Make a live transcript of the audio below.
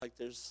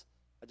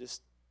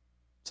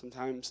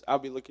sometimes I'll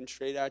be looking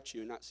straight at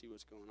you and not see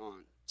what's going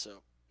on.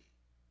 So,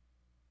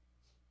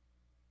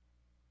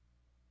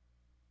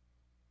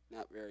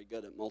 not very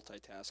good at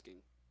multitasking.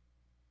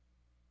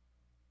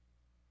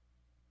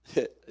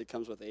 It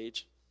comes with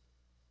age.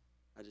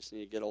 I just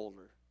need to get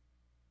older.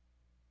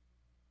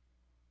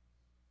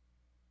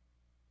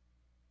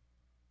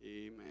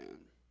 Amen.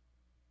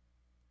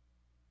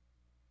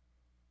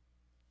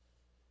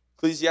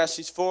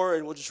 Ecclesiastes 4,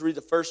 and we'll just read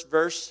the first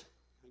verse.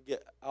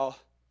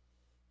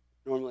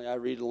 Normally I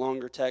read a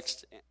longer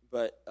text,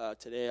 but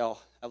today I'll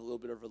have a little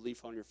bit of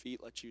relief on your feet,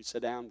 let you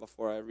sit down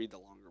before I read the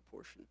longer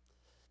portion.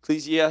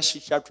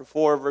 Ecclesiastes chapter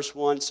 4, verse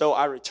 1. So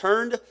I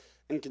returned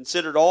and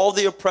considered all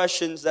the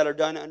oppressions that are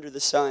done under the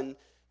sun,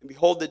 and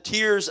behold, the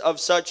tears of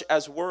such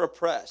as were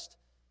oppressed,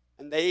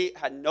 and they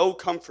had no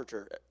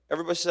comforter.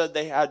 Everybody said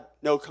they had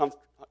no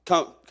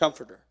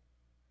comforter.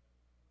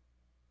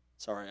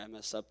 Sorry, I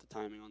messed up the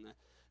timing on that.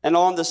 And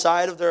on the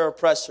side of their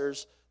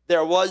oppressors,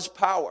 there was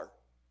power.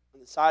 On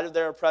the side of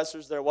their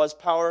oppressors, there was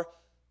power.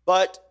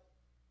 But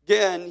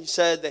again, he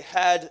said they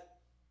had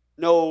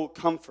no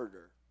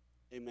comforter.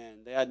 Amen.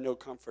 They had no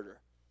comforter.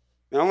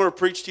 And I want to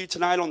preach to you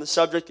tonight on the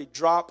subject, a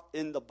drop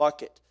in the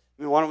bucket.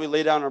 Why don't we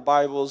lay down our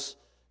Bibles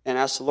and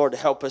ask the Lord to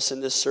help us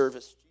in this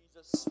service.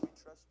 Jesus, we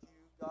trust you,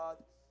 God.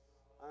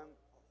 I'm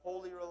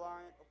wholly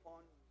reliant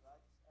upon you. I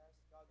just ask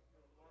God that you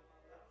would warm my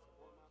lips,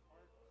 warm my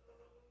heart,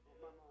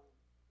 warm my mind.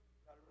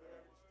 God, remove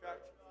every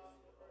distraction from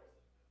me.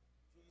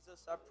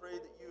 Jesus, I pray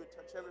that you would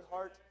touch every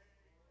heart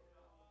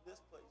in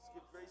this place.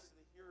 Give grace to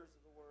the hearers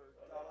of the word.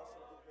 God, also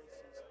give grace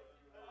to the speakers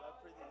of the word. I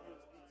pray that you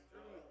would speak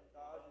through me,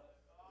 God,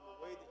 in the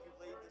way that you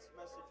laid this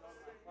message on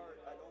my heart.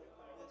 I don't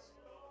want to miss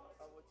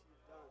what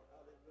you've done.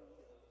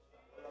 Hallelujah.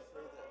 But I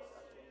pray that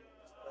I can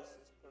express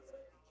this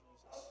perfectly,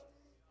 Jesus.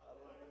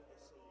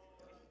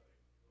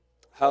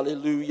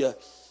 Hallelujah. Hallelujah.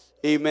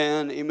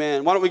 Amen.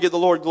 Amen. Why don't we give the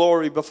Lord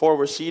glory before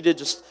we're seated?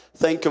 Just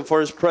thank him for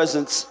his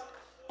presence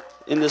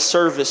in this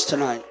service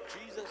tonight.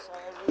 Jesus, I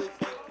really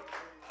thank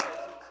you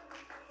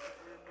for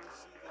your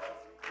presence,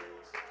 for your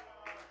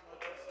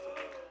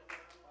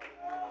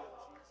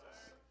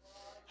mercy,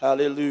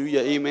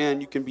 Hallelujah.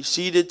 Amen. You can be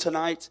seated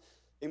tonight.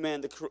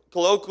 Amen. The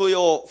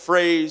colloquial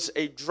phrase,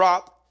 a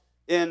drop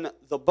in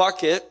the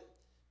bucket,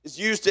 is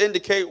used to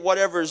indicate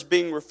whatever is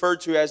being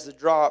referred to as the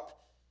drop,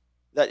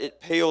 that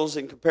it pales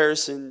in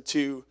comparison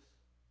to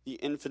the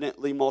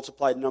infinitely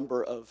multiplied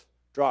number of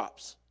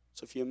drops.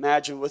 So if you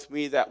imagine with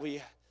me that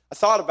I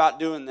thought about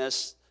doing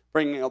this,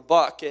 bringing a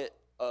bucket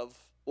of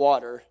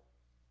water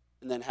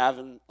and then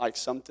having like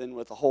something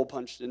with a hole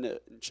punched in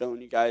it and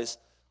showing you guys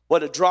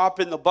what a drop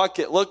in the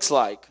bucket looks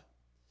like,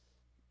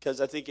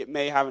 because I think it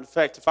may have an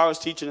effect. If I was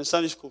teaching a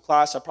Sunday school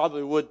class, I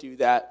probably would do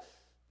that,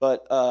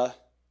 but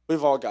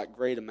we've all got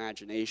great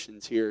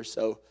imaginations here,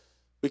 so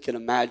we can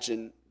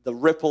imagine the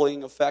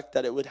rippling effect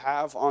that it would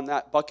have on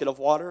that bucket of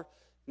water.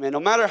 I mean, no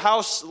matter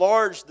how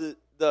large the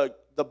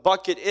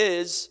bucket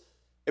is,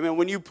 I mean,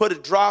 when you put a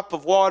drop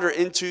of water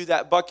into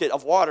that bucket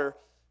of water,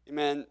 I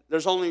mean,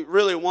 there's only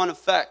really one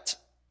effect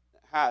it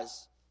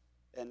has,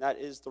 and that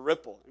is the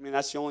ripple. I mean,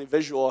 that's the only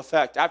visual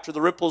effect. After the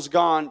ripple's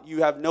gone,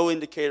 you have no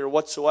indicator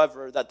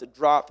whatsoever that the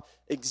drop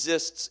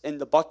exists in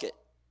the bucket.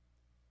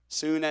 As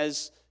soon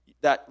as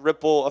that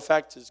ripple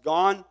effect is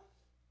gone,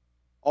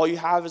 all you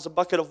have is a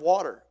bucket of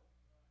water.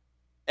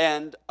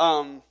 And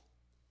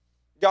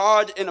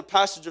God, in a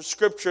passage of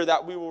Scripture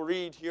that we will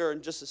read here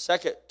in just a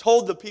second,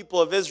 told the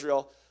people of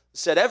Israel,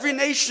 said, every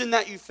nation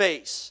that you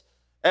face,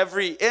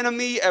 every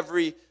enemy,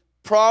 every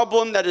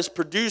problem that is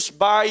produced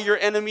by your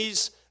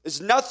enemies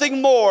is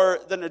nothing more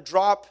than a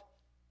drop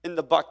in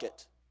the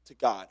bucket to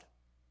God.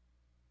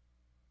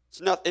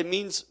 It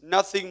means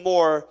nothing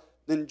more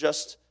than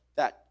just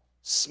that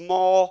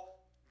small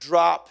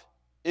drop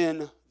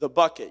in the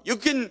bucket. You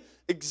can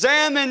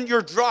examine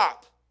your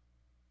drop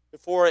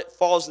before it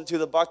falls into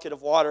the bucket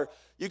of water.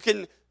 You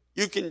can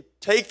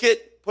take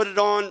it, put it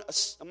on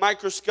a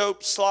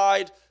microscope,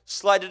 slide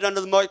it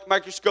under the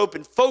microscope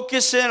and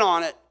focus in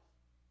on it.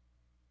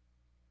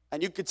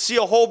 And you could see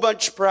a whole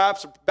bunch,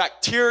 perhaps, of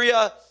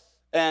bacteria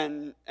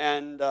and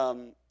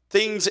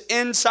things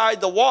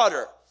inside the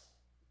water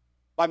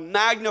by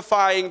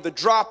magnifying the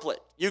droplet.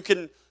 You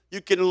can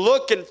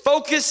look and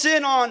focus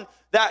in on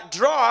that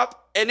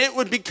drop, and it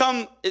would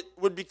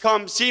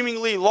become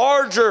seemingly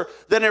larger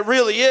than it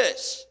really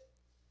is.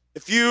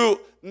 If you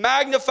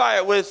magnify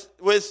it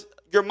with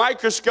your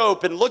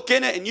microscope and look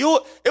in it, and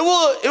it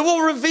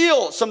will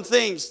reveal some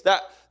things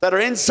that are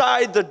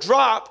inside the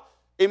drop,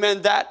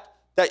 amen, that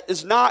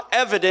is not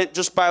evident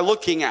just by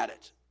looking at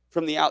it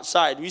from the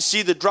outside. You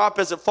see the drop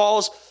as it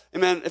falls.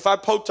 Amen. If I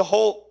poked a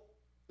hole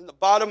in the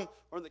bottom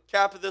or in the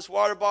cap of this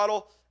water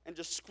bottle and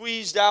just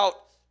squeezed out,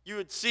 you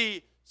would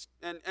see,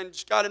 and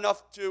just got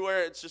enough to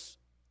where it's just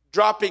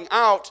dropping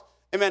out.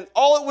 Amen.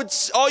 All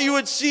you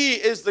would see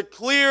is the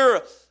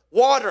clear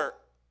water,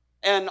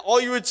 and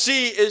all you would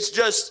see is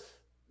just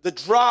the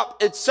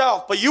drop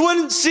itself. But you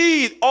wouldn't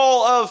see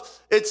all of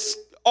its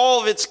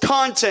all of its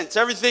contents,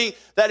 everything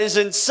that is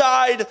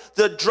inside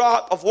the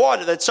drop of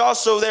water, that's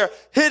also there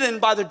hidden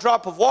by the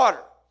drop of water.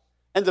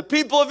 And the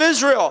people of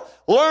Israel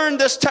learned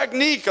this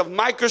technique of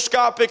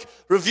microscopic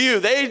review.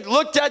 They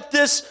looked at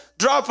this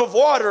drop of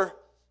water.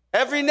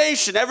 Every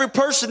nation, every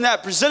person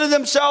that presented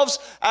themselves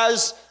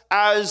as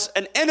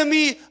an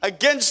enemy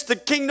against the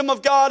kingdom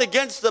of God,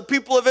 against the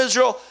people of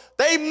Israel,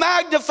 they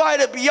magnified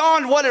it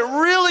beyond what it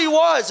really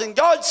was. And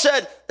God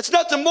said, it's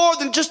nothing more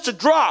than just a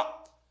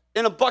drop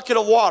in a bucket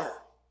of water.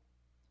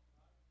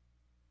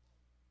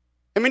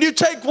 I mean, you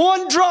take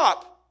one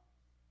drop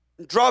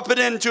and drop it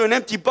into an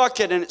empty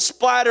bucket, and it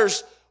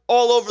splatters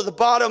all over the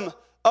bottom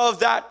of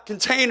that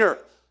container.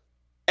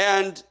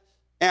 And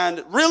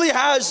really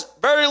has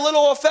very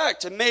little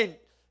effect. It may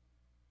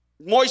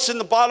moisten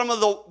the bottom of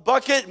the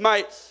bucket.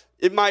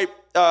 It might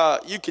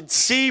you could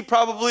see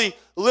probably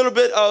a little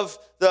bit of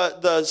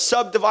the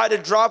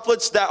subdivided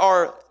droplets that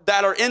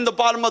are in the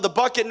bottom of the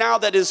bucket now,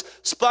 that is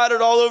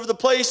splattered all over the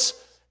place.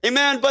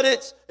 Amen.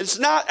 But it's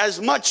not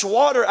as much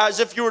water as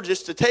if you were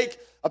just to take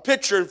a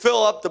pitcher and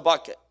fill up the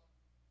bucket.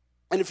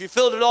 And if you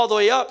filled it all the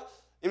way up,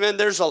 amen,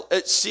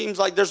 it seems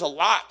like there's a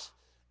lot.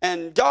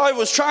 And God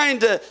was trying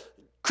to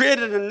create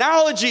an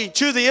analogy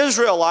to the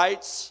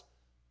Israelites,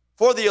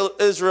 for the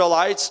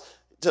Israelites,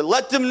 to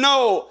let them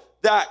know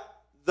that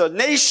the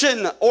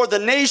nation or the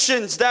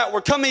nations that were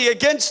coming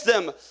against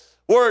them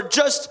were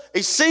just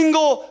a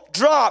single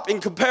drop in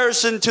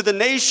comparison to the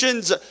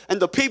nations and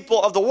the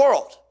people of the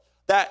world.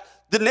 That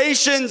the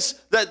nations,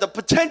 that the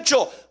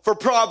potential for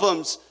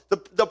problems,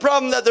 the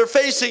problem that they're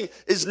facing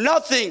is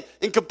nothing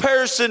in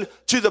comparison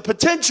to the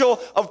potential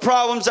of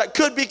problems that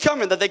could be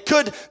coming, that they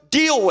could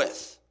deal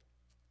with.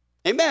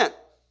 Amen.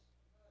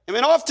 I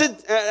mean, often,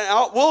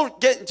 we'll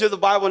get into the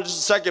Bible in just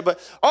a second,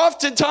 but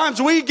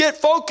oftentimes we get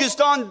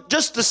focused on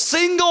just a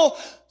single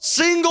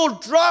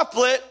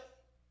droplet.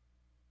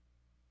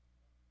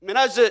 I mean,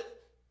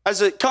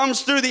 as it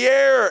comes through the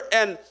air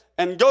and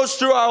goes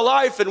through our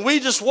life, and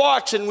we just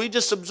watch and we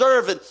just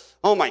observe, and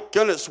oh my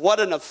goodness, what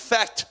an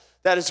effect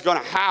that is going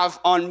to have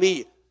on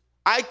me.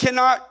 I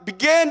cannot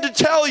begin to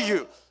tell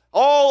you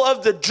all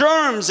of the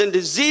germs and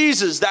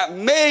diseases that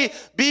may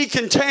be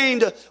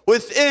contained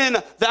within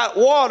that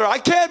water. I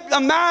can't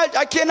imagine,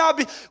 I cannot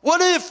be, what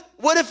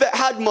if it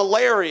had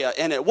malaria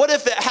in it? What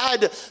if it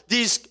had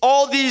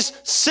all these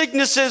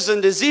sicknesses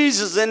and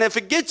diseases? And if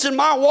it gets in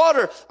my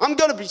water, I'm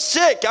going to be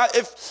sick.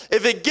 If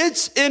it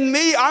gets in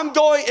me,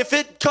 if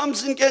it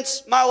comes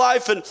against my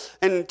life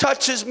and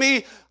touches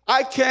me,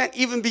 I can't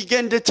even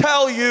begin to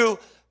tell you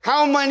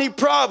how many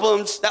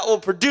problems that will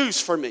produce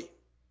for me.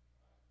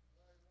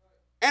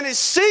 And a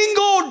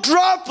single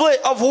droplet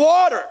of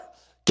water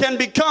can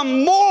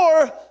become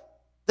more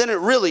than it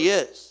really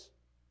is.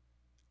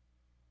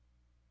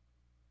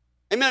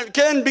 Amen. It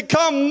can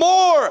become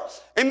more,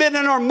 amen,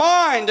 in our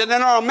mind and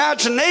in our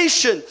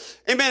imagination.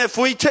 Amen. If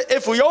we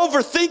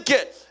overthink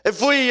it,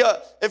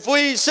 if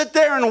we sit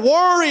there and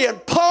worry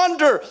and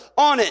ponder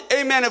on it,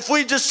 amen. If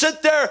we just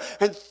sit there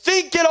and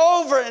think it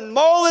over and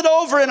mull it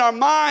over in our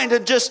mind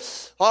and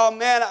just, oh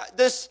man,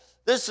 this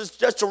is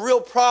just a real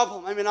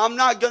problem. I mean, I'm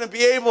not going to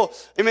be able,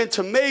 amen,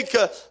 to make,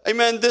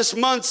 this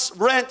month's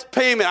rent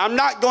payment. I'm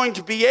not going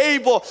to be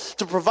able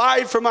to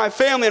provide for my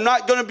family. I'm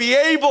not going to be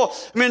able,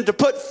 to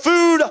put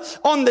food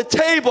on the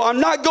table. I'm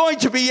not going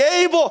to be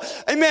able,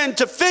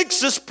 to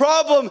fix this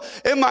problem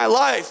in my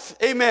life.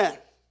 Amen.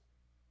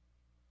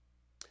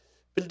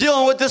 Been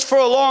dealing with this for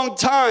a long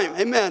time.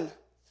 Amen.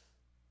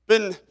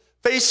 Been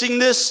facing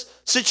this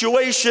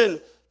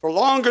situation for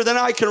longer than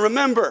I can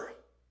remember.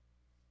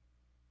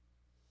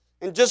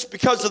 And just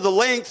because of the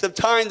length of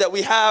time that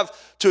we have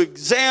to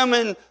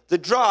examine the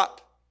drop,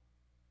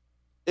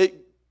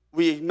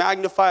 we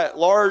magnify it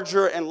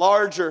larger and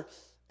larger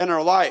in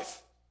our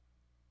life.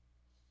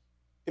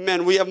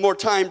 Amen. We have more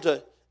time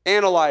to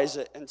analyze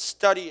it and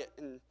study it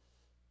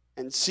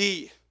and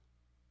see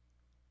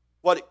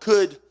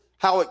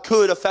how it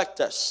could affect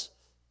us.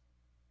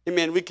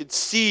 Amen. We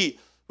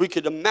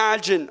could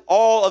imagine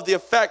all of the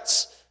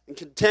effects and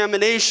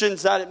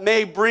contaminations that it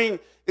may bring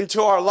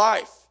into our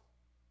life.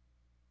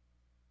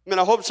 Amen.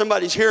 I hope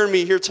somebody's hearing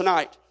me here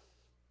tonight.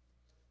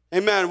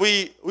 Amen.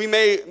 We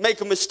may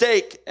make a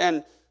mistake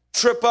and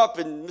trip up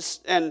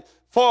and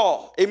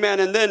fall.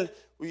 Amen. And then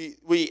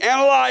we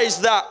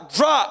analyze that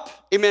drop.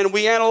 Amen.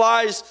 We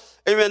analyze,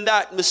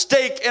 that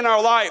mistake in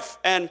our life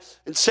and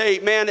say,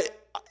 man,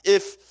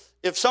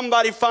 if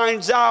somebody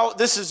finds out,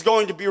 this is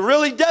going to be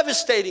really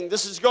devastating.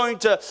 This is going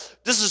to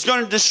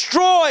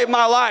destroy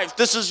my life.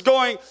 This is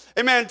going,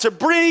 to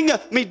bring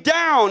me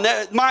down.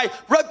 My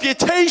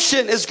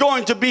reputation is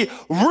going to be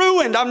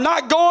ruined. I'm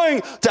not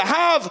going to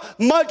have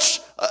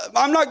much,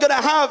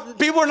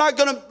 people are not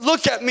going to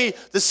look at me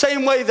the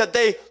same way that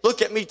they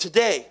look at me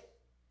today.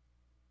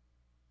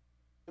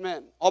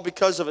 Amen. All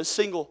because of a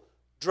single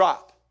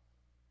drop,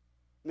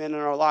 in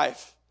our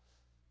life.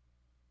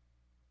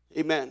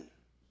 Amen.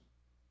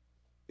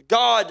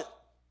 God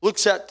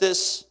looks at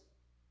this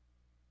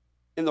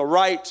from the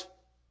right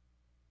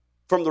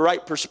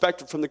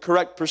perspective, from the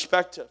correct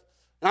perspective.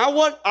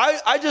 And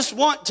I just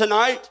want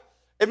tonight,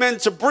 amen,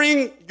 to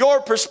bring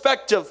your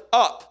perspective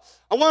up.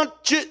 I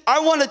want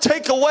to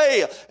take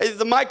away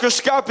the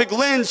microscopic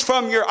lens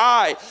from your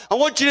eye. I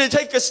want you to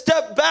take a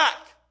step back.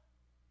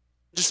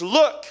 Just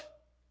look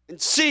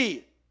and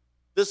see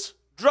this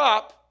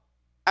drop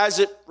as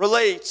it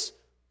relates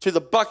to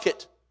the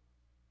bucket.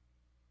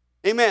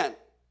 Amen.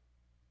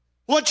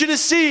 I want you to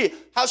see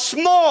how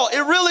small it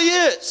really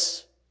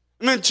is.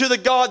 Amen, to the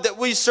God that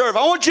we serve.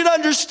 I want you to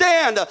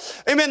understand,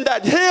 amen,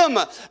 that him,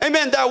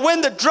 amen, that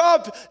when the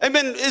drop,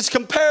 amen, is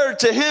compared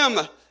to him,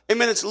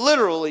 amen, it's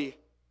literally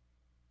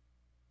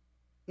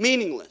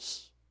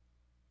meaningless,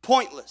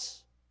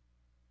 pointless.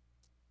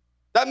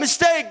 That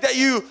mistake that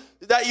you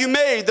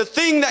made, the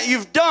thing that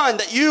you've done,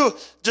 that you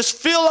just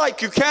feel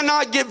like you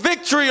cannot get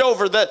victory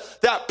over,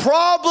 that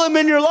problem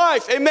in your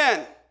life,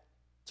 amen.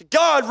 To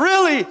God,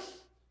 really,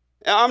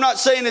 I'm not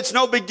saying it's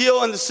no big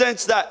deal in the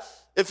sense that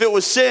if it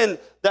was sin,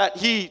 that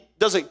he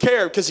doesn't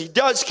care, because he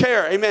does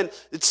care, amen.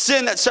 It's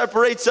sin that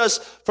separates us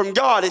from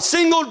God. A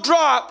single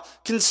drop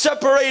can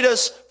separate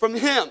us from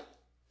him,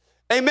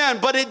 amen.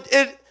 But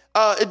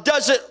it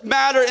doesn't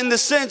matter in the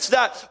sense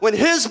that when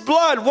his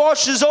blood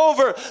washes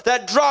over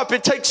that drop,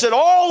 it takes it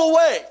all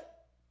away.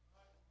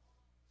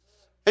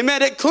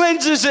 Amen. It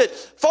cleanses it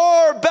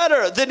far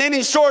better than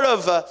any sort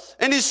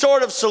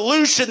of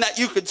solution that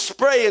you could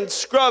spray and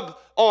scrub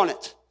on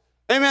it.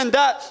 Amen.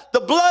 That the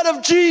blood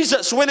of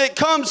Jesus, when it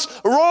comes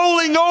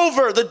rolling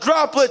over the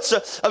droplets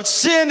of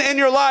sin in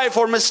your life,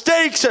 or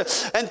mistakes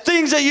and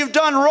things that you've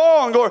done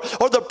wrong, or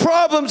the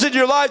problems in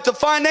your life, the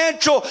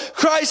financial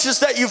crisis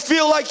that you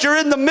feel like you're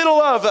in the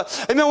middle of.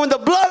 Amen. When the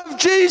blood of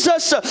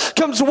Jesus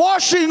comes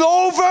washing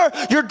over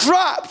your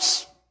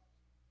drops.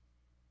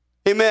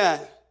 Amen.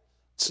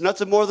 It's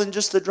nothing more than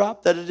just the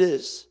drop that it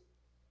is.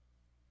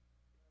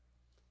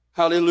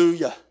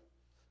 Hallelujah.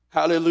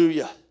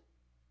 Hallelujah.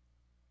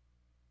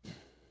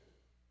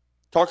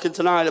 Talking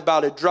tonight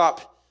about a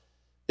drop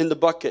in the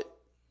bucket.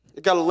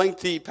 I've got a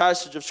lengthy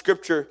passage of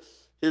scripture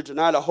here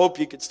tonight. I hope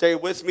you could stay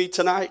with me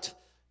tonight.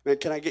 Man,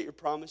 can I get your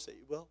promise that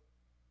you will?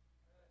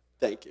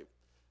 Thank you.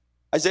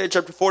 Isaiah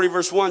chapter 40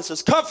 verse 1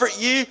 says, comfort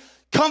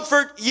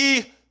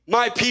ye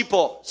my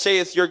people,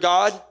 saith your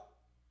God.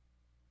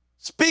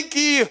 Speak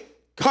ye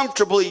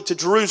comfortably to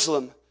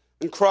Jerusalem,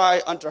 and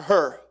cry unto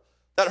her,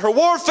 that her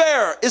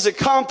warfare is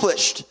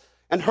accomplished,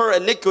 and her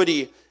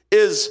iniquity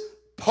is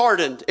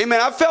pardoned.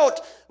 Amen. I felt,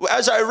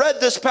 as I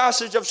read this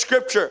passage of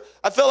scripture,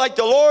 I felt like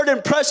the Lord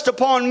impressed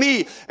upon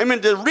me,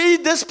 amen, to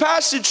read this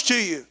passage to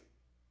you,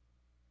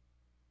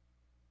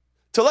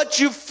 to let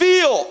you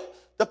feel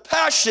the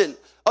passion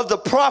of the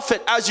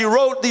prophet as he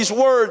wrote these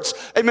words,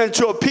 amen,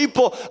 to a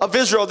people of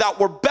Israel that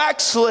were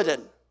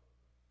backslidden.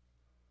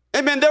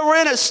 Amen. They were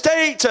in a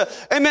state,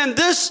 amen,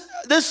 this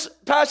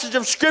passage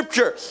of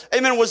scripture,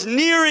 amen, was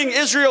nearing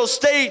Israel's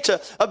state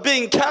of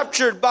being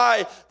captured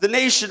by the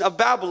nation of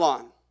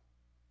Babylon.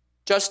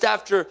 Just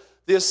after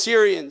the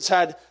Assyrians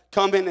had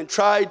come in and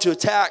tried to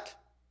attack,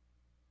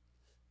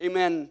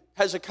 amen,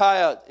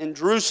 Hezekiah in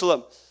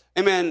Jerusalem.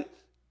 Amen.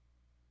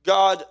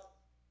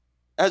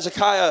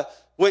 Hezekiah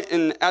went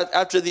and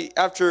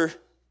after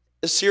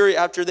Assyria,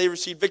 after they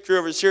received victory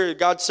over Assyria,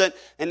 God sent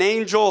an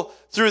angel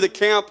through the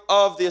camp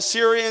of the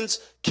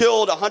Assyrians,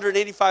 killed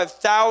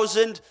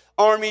 185,000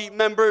 army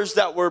members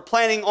that were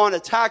planning on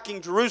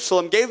attacking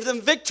Jerusalem, gave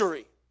them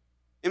victory,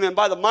 amen,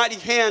 by the mighty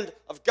hand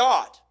of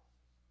God.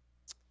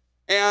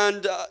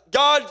 And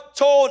God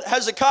told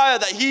Hezekiah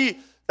that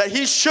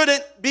he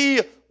shouldn't be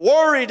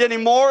worried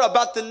anymore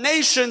about the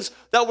nations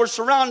that were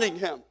surrounding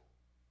him.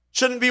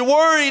 Shouldn't be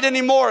worried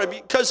anymore,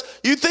 because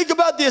you think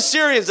about the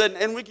Assyrians,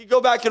 and we could go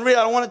back and read.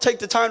 I don't want to take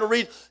the time to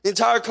read the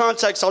entire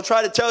context. I'll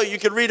try to tell you. You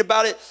can read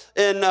about it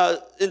in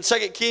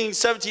 2 Kings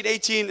 17,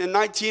 18, and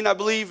 19, I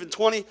believe, and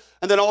 20.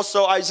 And then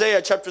also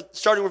Isaiah,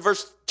 starting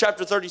with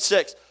chapter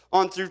 36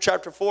 on through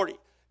chapter 40.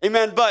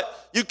 Amen.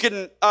 But you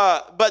can,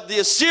 but the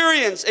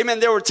Assyrians, amen,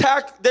 they were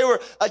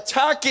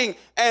attacking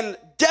and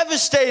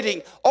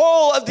devastating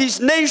all of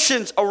these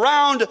nations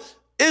around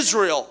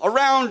Israel,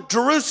 around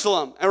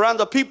Jerusalem, around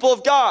the people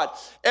of God.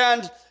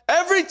 And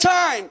every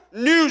time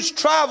news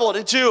traveled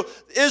into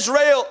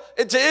Israel,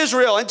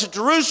 into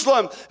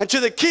Jerusalem, and to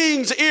the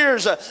king's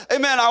ears,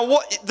 amen,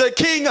 the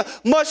king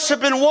must have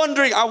been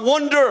wondering, I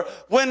wonder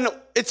when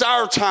it's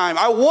our time.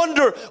 I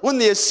wonder when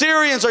the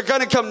Assyrians are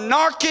going to come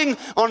knocking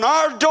on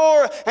our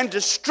door and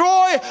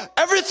destroy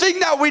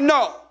everything that we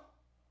know.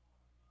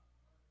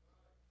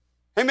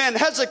 Amen.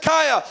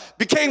 Hezekiah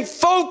became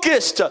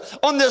focused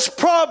on this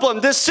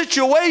problem, this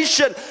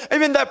situation,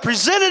 amen, that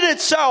presented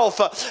itself,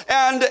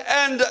 and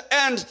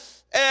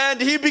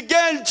he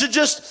began to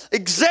just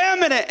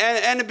examine it,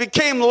 and it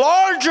became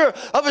larger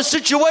of a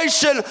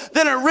situation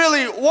than it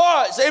really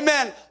was.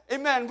 Amen.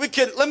 Amen.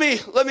 Let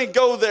me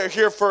go there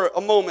here for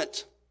a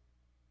moment.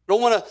 I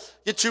don't want to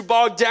get too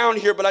bogged down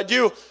here, but I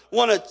do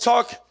want to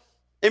talk,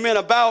 amen,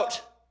 about,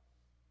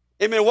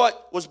 amen,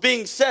 what was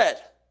being said.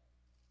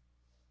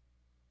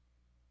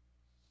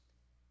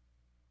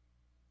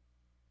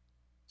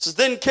 says,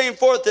 then came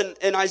forth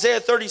in Isaiah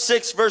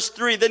 36, verse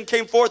 3, then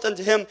came forth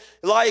unto him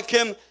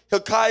Eliakim,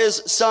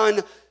 Hilkiah's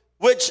son,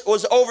 which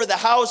was over the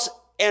house,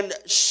 and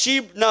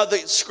Shebna the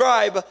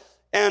scribe,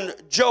 and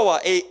Joah,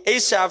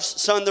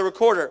 Asaph's son, the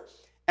recorder.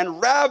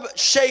 And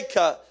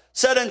Rabshakeh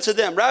said unto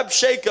them,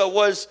 Rabshakeh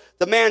was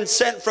the man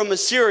sent from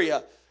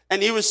Assyria,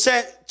 and he was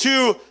sent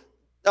to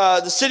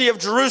the city of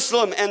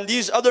Jerusalem, and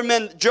these other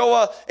men,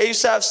 Joah,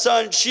 Asaph's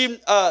son,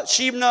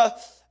 Shebna,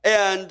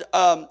 and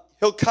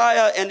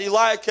Hilkiah, and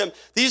Eliakim,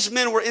 these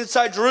men were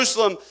inside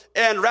Jerusalem,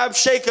 and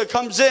Rabshakeh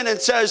comes in and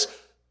says,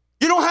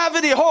 you don't have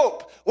any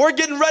hope. We're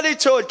getting ready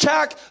to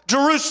attack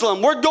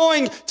Jerusalem. We're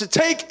going to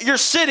take your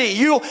city.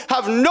 You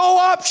have no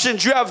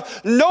options. You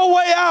have no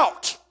way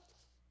out.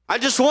 I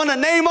just want to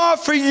name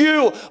off for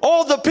you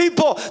all the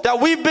people that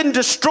we've been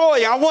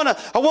destroying. I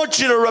want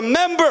you to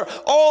remember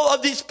all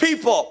of these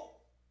people.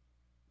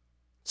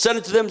 Said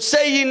unto them,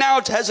 say ye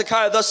now to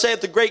Hezekiah, thus saith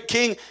the great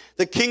king,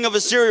 the king of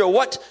Assyria,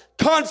 what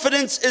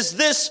confidence is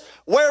this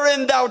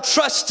wherein thou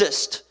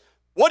trustest?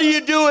 What are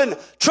you doing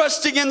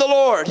trusting in the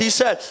Lord? He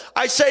said,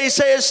 I say,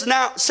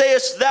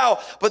 sayest thou,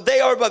 but they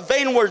are but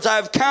vain words. I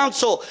have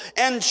counsel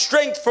and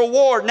strength for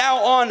war. Now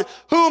on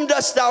whom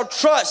dost thou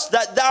trust,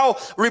 that thou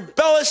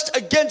rebellest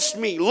against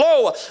me?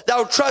 Lo,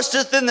 thou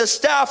trustest in the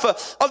staff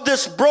of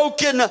this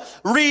broken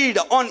reed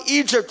on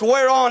Egypt,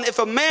 whereon if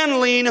a man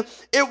lean,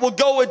 it will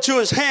go into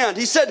his hand.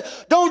 He said,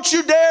 don't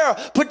you dare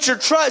put your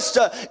trust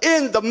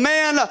in the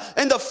man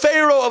and the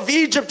Pharaoh of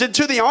Egypt, and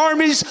to the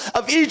armies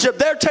of Egypt.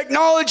 Their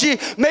technology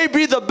may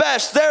be the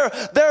best.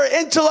 Their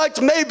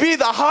intellect may be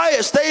the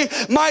highest. They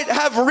might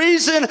have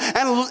reason,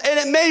 and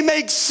it may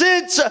make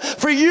sense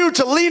for you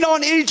to lean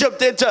on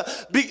Egypt and to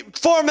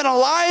form an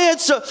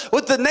alliance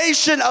with the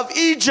nation of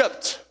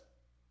Egypt.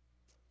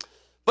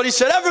 But he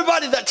said,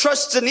 everybody that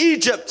trusts in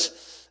Egypt,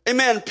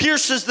 amen,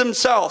 pierces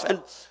themselves.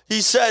 And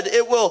he said,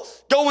 it will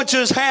go into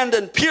his hand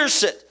and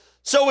pierce it.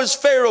 So is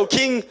Pharaoh,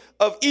 king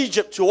of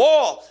Egypt, to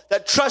all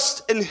that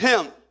trust in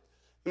him.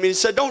 I mean, he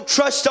said, don't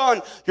trust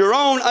on your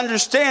own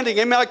understanding.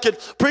 Amen. I could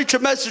preach a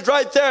message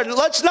right there.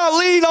 Let's not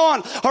lean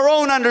on our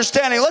own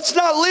understanding. Let's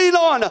not lean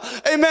on,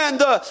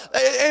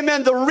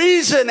 the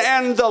reason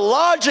and the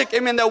logic,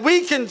 amen, that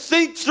we can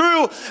think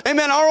through,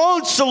 amen, our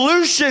own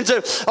solutions.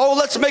 And,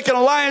 let's make an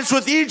alliance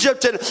with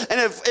Egypt. And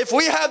if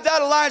we have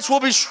that alliance, we'll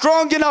be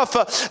strong enough,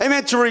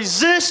 amen, to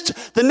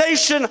resist the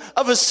nation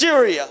of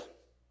Assyria.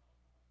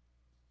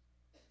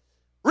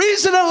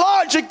 Reason and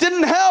logic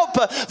didn't help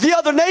the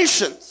other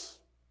nations.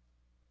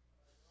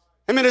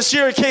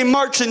 Assyria came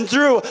marching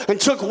through and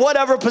took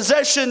whatever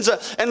possessions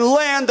and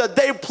land that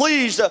they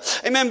pleased.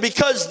 Amen.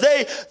 Because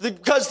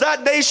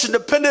that nation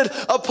depended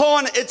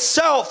upon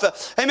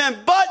itself. Amen.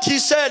 But he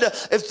said,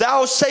 if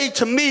thou say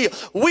to me,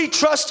 we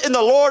trust in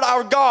the Lord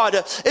our God,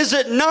 is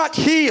it not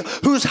he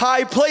whose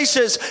high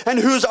places and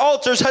whose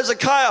altars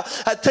Hezekiah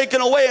hath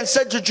taken away, and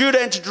said to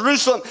Judah and to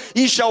Jerusalem,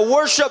 ye shall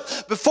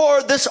worship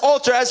before this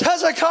altar? As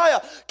Hezekiah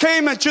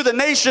came into the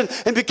nation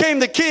and became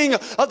the king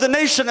of the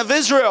nation of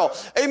Israel.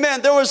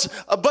 Amen. There was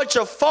a bunch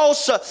of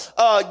false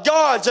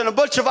gods and a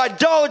bunch of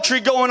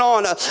idolatry going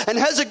on. And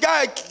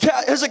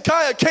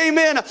Hezekiah came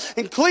in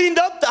and cleaned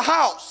up the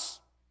house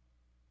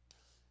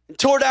and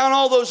tore down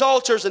all those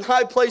altars and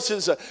high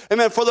places,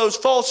 amen, for those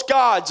false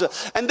gods.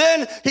 And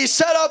then he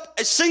set up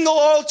a single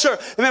altar,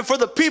 amen, for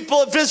the people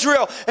of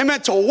Israel,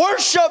 amen, to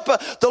worship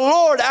the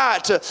Lord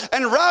at.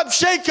 And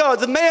Rabshakeh,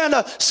 the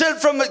man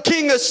sent from the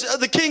king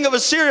of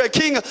Assyria,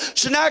 King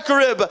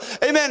Sennacherib,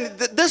 amen,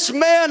 this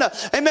man,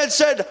 amen,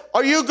 said,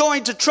 are you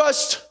going to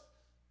trust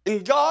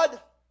in God?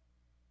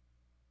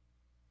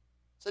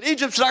 Said,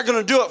 Egypt's not going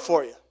to do it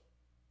for you.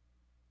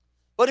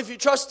 But if you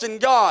trust in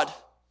God,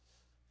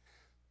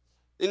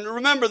 and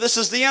remember, this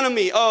is the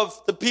enemy of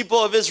the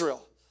people of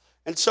Israel.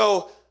 And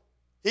so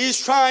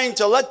he's trying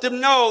to let them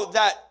know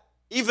that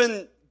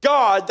even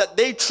God that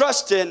they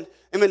trust in,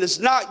 amen, is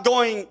not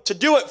going to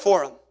do it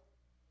for them.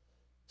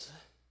 It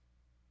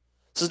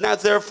says, now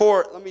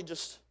therefore, let me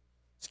just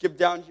skip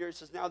down here. It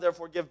says, now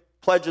therefore give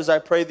pledges, I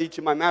pray thee,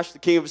 to my master, the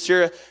king of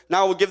Assyria.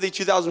 Now I will give thee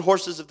 2,000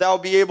 horses, if thou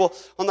be able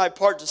on thy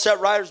part to set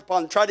riders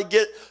upon them. Try to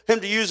get him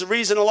to use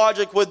reason and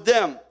logic with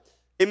them.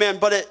 Amen.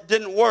 But it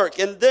didn't work.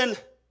 And then,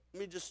 let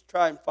me just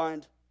try and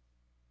find.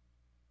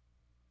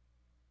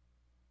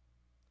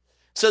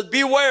 It says,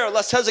 beware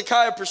lest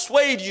Hezekiah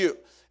persuade you.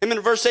 Amen.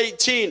 Verse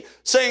 18,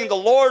 saying, the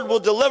Lord will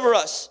deliver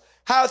us.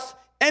 Hath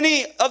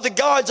any of the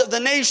gods of the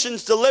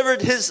nations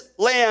delivered his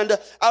land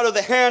out of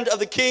the hand of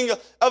the king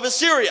of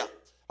Assyria?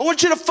 I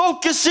want you to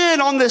focus in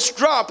on this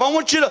drop. I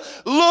want you to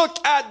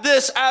look at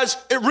this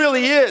as it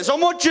really is. I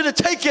want you to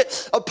take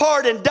it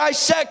apart and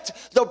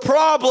dissect the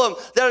problem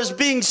that is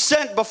being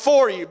sent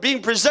before you,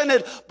 being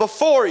presented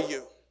before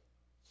you.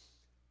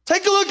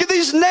 Take a look at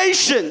these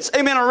nations,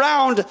 amen,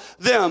 around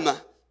them,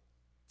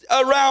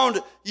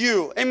 around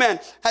you, amen.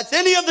 Hath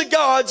any of the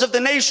gods of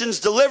the nations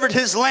delivered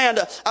his land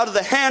out of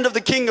the hand of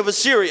the king of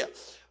Assyria?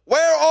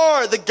 Where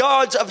are the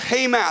gods of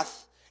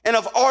Hamath and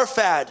of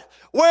Arphad?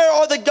 Where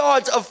are the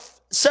gods of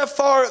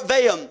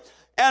Sepharvaim?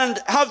 And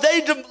have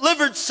they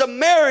delivered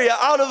Samaria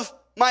out of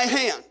my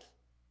hand?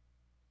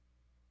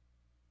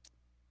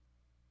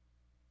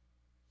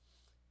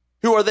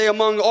 Who are they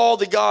among all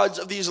the gods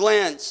of these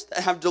lands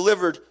that have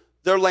delivered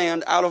their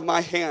land out of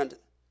my hand,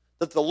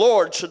 that the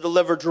Lord should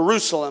deliver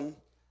Jerusalem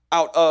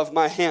out of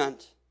my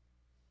hand?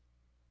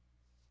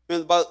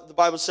 And the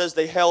Bible says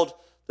they held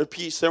their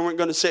peace. They weren't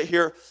going to sit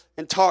here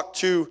and talk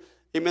to,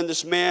 amen,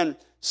 this man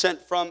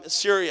sent from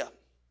Assyria.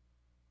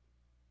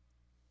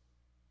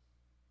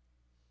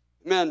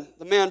 Amen.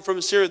 The man from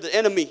Assyria, the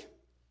enemy,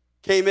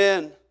 came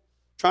in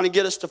trying to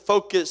get us to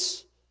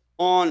focus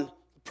on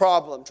the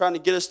problem, trying to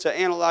get us to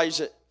analyze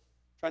it,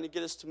 trying to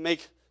get us to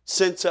make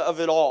sense of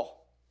it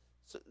all.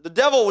 So the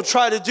devil will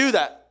try to do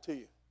that to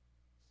you.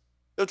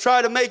 He'll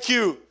try to make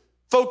you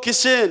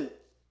focus in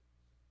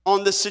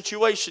on this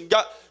situation.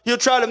 He'll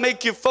try to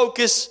make you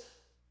focus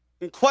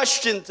and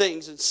question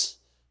things.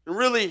 And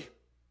really,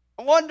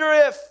 I wonder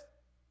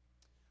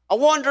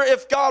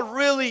if God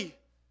really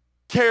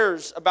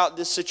cares about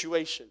this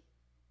situation.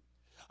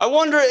 I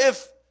wonder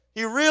if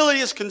he really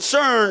is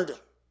concerned,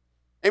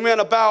 amen,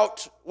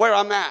 about where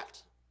I'm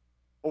at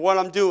or what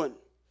I'm doing.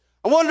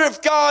 I wonder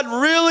if God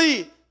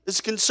really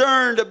is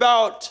concerned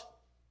about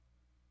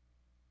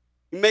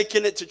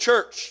making it to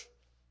church.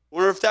 I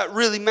wonder if that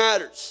really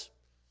matters.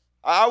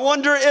 I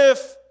wonder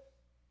if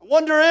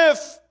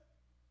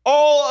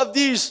all of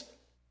these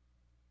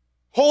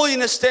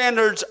holiness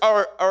standards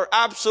are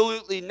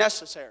absolutely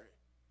necessary.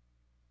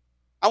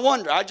 I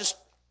wonder.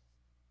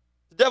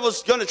 The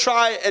devil's going to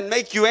try and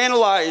make you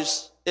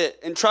analyze it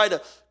and try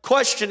to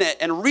question it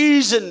and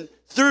reason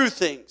through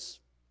things.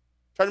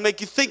 Try to make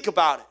you think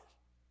about it.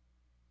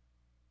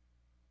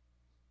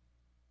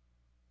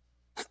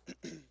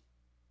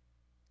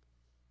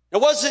 It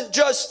wasn't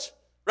just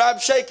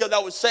Rabshakeh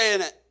that was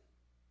saying it.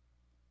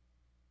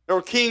 There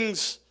were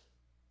kings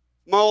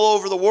from all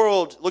over the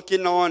world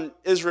looking on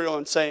Israel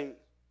and saying,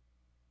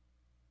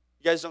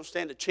 you guys don't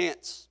stand a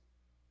chance.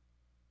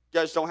 You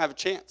guys don't have a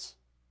chance.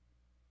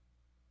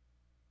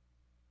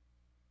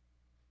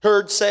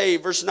 Heard say,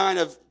 verse 9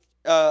 of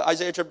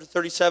Isaiah chapter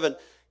 37,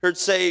 heard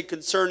say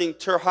concerning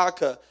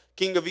Tirhakah,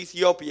 king of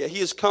Ethiopia, he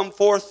has come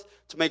forth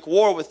to make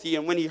war with thee.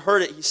 And when he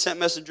heard it, he sent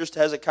messengers to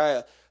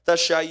Hezekiah. Thus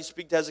shall you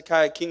speak to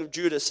Hezekiah, king of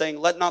Judah, saying,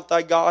 let not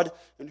thy God,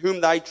 in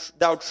whom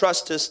thou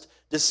trustest,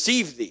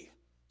 deceive thee,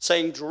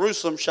 saying,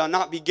 Jerusalem shall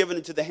not be given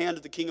into the hand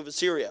of the king of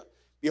Assyria.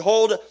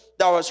 Behold,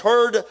 thou hast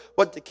heard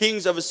what the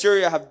kings of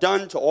Assyria have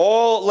done to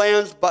all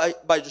lands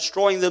by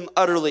destroying them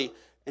utterly.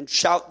 And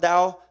shalt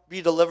thou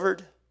be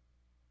delivered?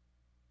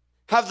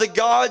 Have the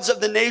gods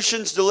of the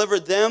nations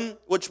delivered them,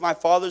 which my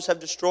fathers have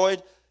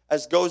destroyed,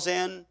 as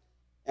Gozan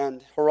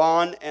and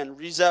Haran and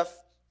Rezeph,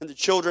 and the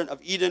children of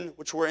Eden,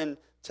 which were in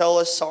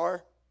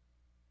Telassar?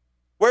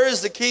 Where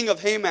is the king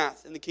of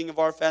Hamath, and the king of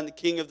Arphaxad, and the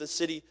king of the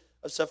city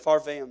of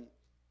Sepharvaim,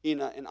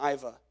 Hena and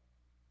Iva?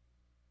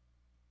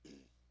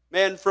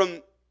 Man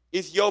from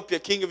Ethiopia,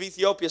 king of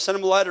Ethiopia, sent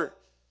him a letter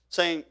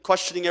saying,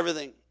 questioning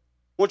everything. I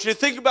want you to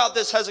think about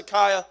this,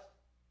 Hezekiah.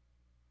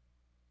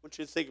 I want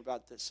you to think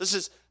about this. This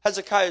is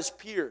Hezekiah's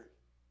peer.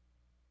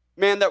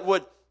 Man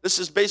this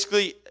is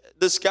basically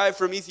this guy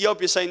from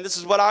Ethiopia saying, this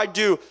is what I'd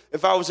do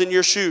if I was in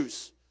your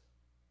shoes.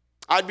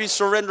 I'd be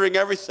surrendering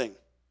everything.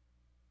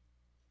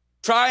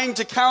 Trying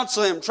to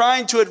counsel him,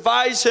 trying to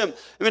advise him,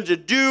 to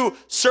do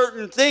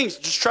certain things.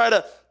 Just try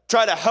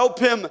to help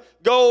him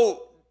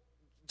go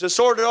to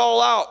sort it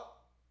all out.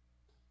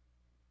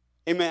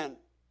 Amen.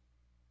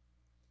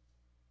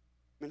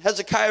 When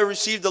Hezekiah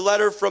received the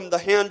letter from the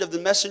hand of the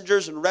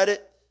messengers and read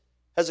it,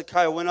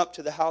 Hezekiah went up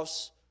to the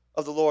house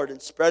of the Lord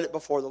and spread it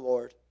before the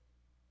Lord.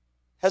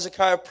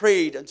 Hezekiah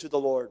prayed unto the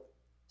Lord,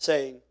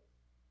 saying,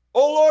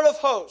 O Lord of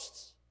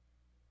hosts,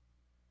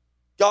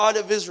 God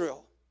of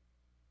Israel,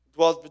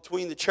 dwelleth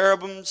between the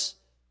cherubims,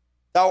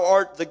 thou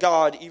art the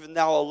God, even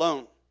thou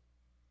alone.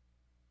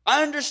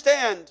 I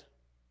understand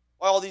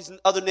why all these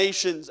other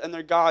nations and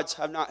their gods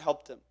have not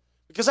helped them.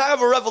 Because I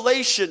have a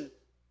revelation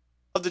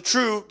of the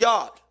true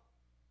God.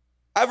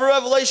 I have a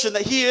revelation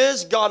that he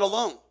is God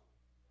alone.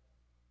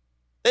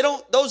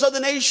 Those other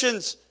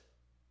nations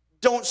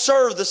don't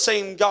serve the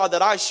same God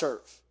that I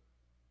serve.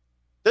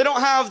 They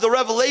don't have the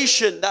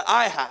revelation that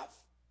I have.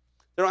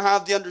 They don't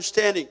have the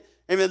understanding,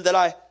 amen, that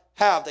I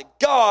have. That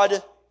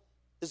God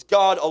is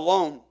God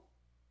alone.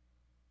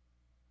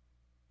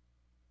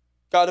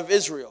 God of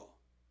Israel.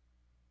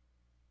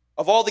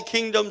 Of all the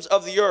kingdoms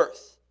of the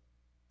earth,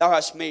 thou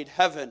hast made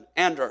heaven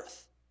and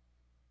earth.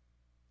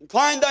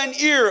 Incline thine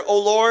ear, O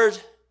Lord,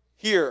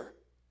 hear.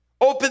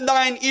 Open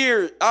thine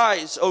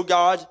eyes, O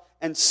God,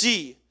 and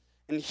see,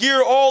 and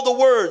hear all the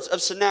words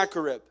of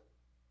Sennacherib,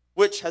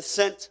 which hath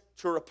sent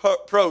to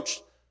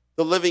reproach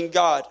the living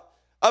God.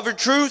 Of a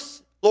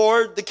truth,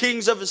 Lord, the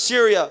kings of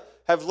Assyria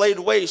have laid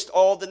waste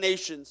all the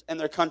nations and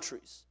their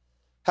countries,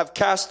 have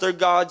cast their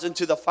gods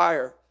into the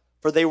fire,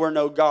 for they were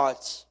no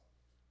gods,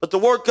 but the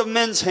work of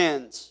men's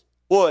hands,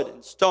 wood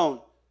and stone.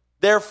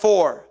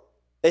 Therefore,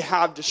 they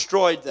have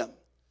destroyed them.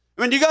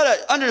 You got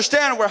to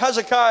understand where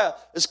Hezekiah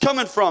is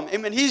coming from.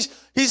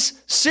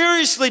 He's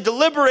seriously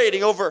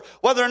deliberating over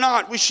whether or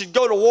not we should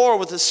go to war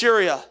with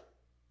Assyria.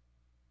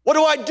 What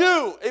do I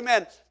do?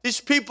 Amen.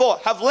 These people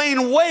have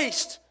lain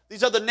waste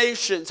these other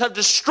nations, have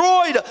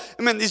destroyed,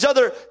 these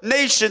other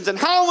nations. And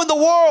how in the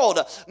world,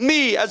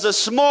 me as a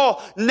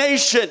small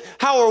nation,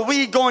 how are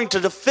we going to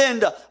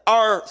defend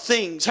our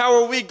things?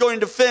 How are we going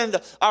to defend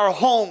our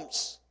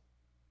homes?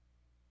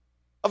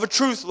 Of a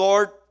truth,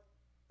 Lord,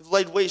 you've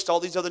laid waste all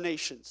these other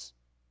nations.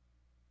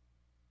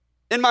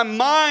 In my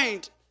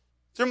mind,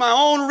 through my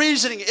own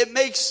reasoning, it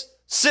makes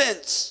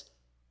sense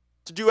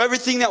to do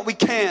everything that we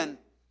can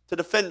to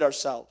defend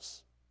ourselves.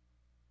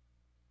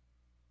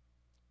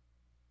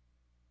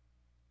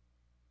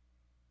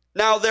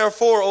 Now,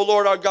 therefore, O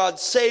Lord our God,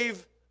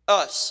 save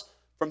us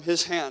from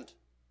his hand,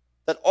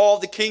 that all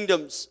the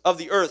kingdoms of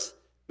the earth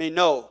may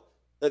know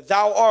that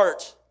thou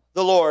art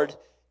the Lord,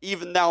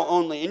 even thou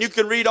only. And you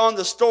can read on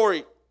the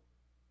story.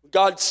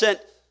 God sent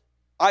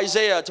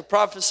Isaiah to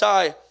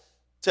prophesy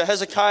to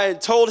Hezekiah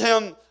and told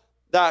him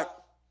that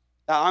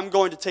I'm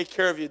going to take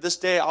care of you. This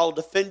day I'll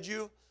defend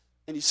you.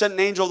 And he sent an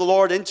angel of the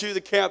Lord into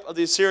the camp of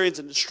the Assyrians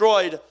and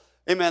destroyed,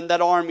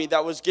 that army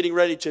that was getting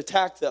ready to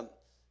attack them.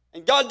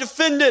 And God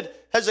defended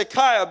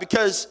Hezekiah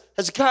because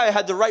Hezekiah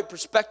had the right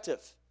perspective.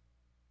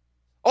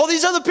 All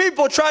these other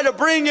people tried to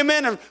bring him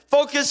in and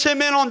focus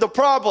him in on the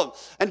problem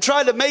and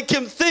try to make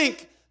him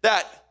think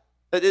that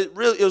it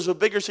was a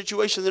bigger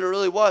situation than it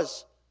really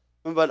was.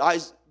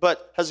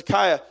 But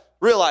Hezekiah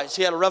realized,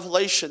 he had a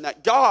revelation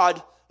that God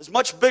is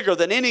much bigger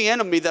than any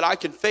enemy that I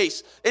can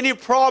face. Any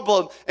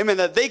problem,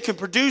 that they can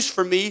produce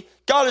for me,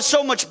 God is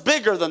so much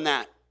bigger than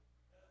that.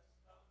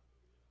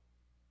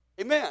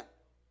 Amen.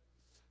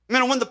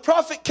 When the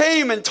prophet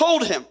came and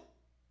told him,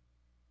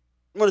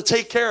 I'm going to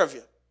take care of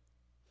you.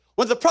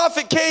 When the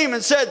prophet came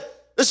and said,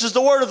 this is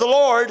the word of the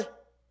Lord,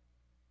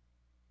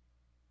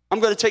 I'm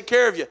going to take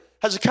care of you.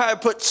 Hezekiah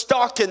put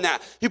stock in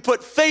that. He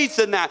put faith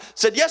in that.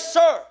 Said, yes,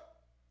 sir.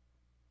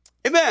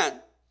 Amen.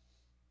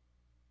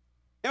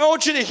 And I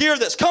want you to hear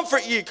this.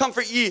 Comfort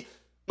ye,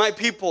 my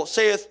people,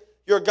 saith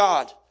your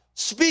God.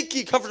 Speak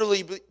ye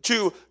comfortably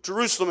to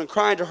Jerusalem and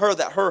cry unto her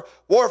that her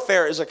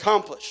warfare is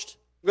accomplished.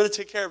 I'm going to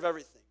take care of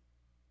everything.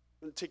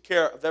 I'm going to take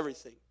care of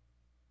everything.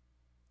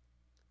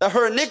 That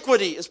her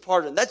iniquity is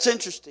pardoned. That's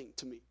interesting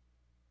to me.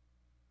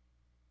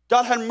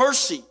 God had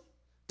mercy.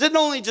 Didn't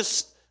only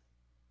just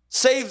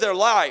save their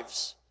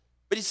lives,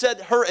 but he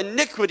said her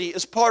iniquity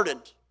is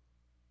pardoned.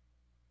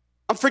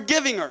 I'm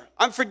forgiving her.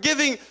 I'm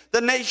forgiving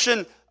the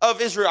nation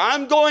of Israel.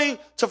 I'm going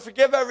to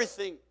forgive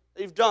everything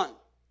they've done.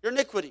 Your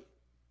iniquity.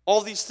 All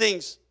these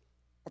things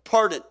are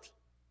pardoned.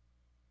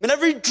 And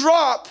every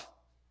drop,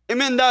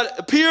 that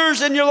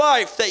appears in your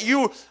life that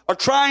you are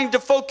trying to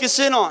focus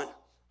in on. I'm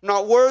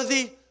not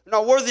worthy. I'm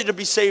not worthy to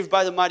be saved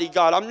by the mighty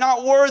God. I'm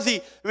not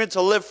worthy,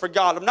 to live for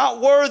God. I'm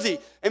not worthy,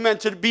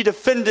 to be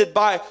defended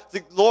by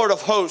the Lord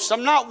of hosts.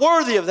 I'm not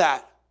worthy of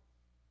that.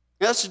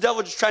 And that's the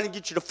devil just trying to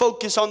get you to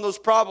focus on those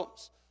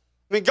problems.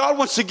 God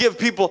wants to give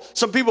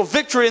some people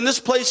victory in this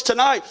place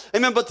tonight.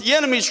 Amen. But the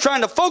enemy is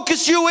trying to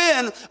focus you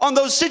in on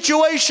those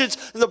situations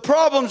and the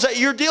problems that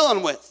you're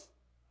dealing with.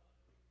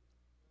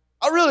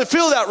 I really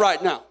feel that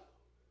right now.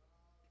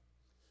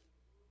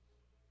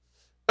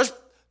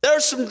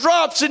 There's some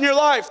drops in your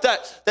life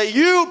that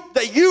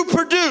you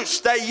produce,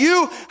 that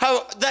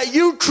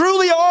you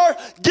truly are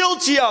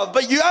guilty of,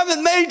 but you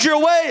haven't made your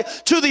way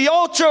to the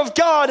altar of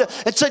God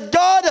and said,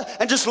 God,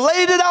 and just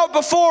laid it out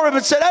before him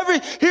and said,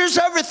 here's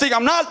everything.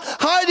 I'm not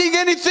hiding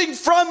anything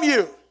from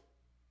you.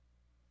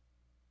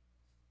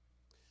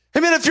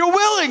 If you're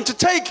willing to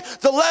take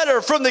the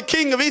letter from the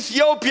king of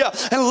Ethiopia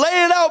and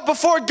lay it out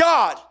before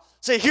God,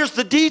 say, here's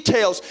the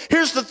details.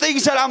 Here's the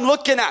things that I'm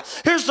looking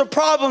at. Here's the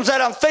problems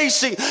that I'm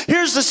facing.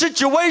 Here's the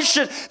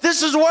situation.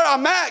 This is where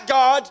I'm at,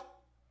 God.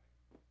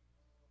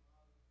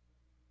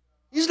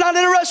 He's not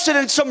interested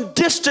in some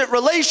distant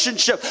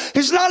relationship.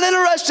 He's not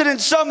interested in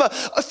some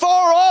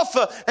far off,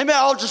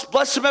 I'll just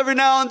bless them every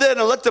now and then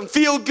and let them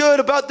feel good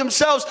about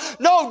themselves.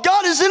 No,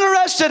 God is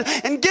interested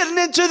in getting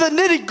into the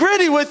nitty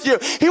gritty with you.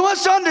 He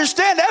wants to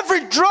understand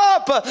every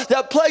drop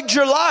that plagues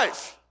your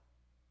life.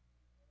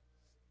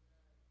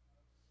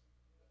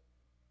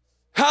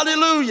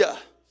 Hallelujah.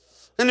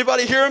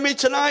 Anybody hearing me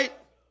tonight?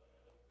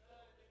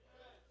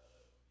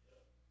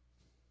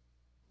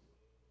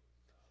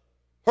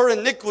 Her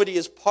iniquity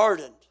is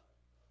pardoned.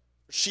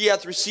 She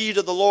hath received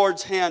of the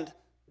Lord's hand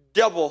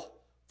double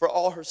for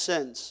all her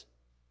sins.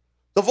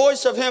 The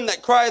voice of him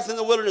that crieth in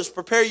the wilderness,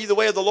 prepare ye the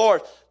way of the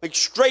Lord. Make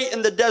straight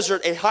in the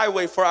desert a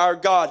highway for our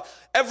God.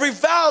 Every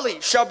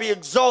valley shall be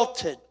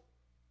exalted.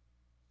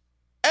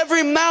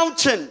 Every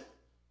mountain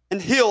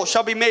and hill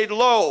shall be made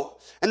low.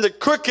 And the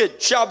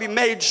crooked shall be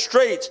made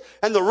straight,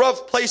 and the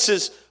rough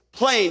places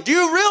plain. Do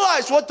you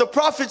realize what the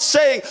prophet's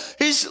saying?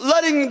 He's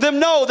letting them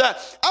know that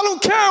I don't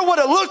care what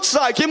it looks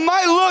like. It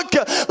might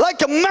look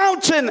like a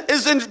mountain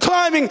is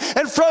climbing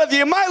in front of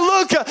you. It might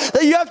look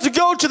that you have to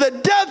go to the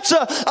depths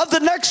of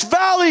the next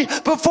valley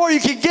before you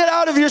can get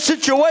out of your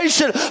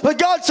situation. But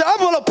God said, I'm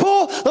going to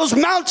pull those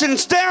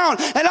mountains down,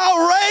 and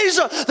I'll raise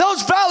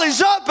those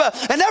valleys up,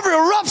 and every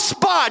rough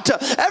spot,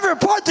 every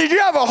part that you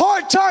have a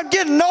hard time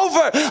getting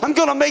over, I'm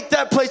going to make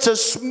that place as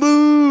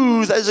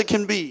smooth as it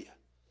can be.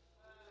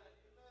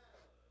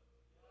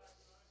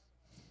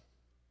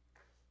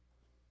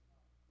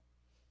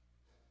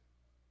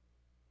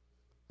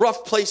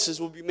 rough places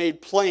will be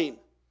made plain.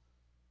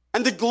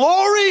 And the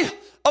glory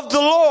of the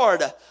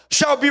Lord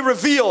shall be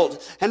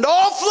revealed, and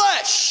all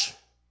flesh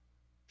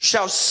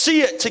shall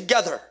see it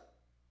together.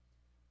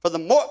 For the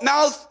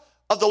mouth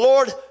of the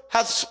Lord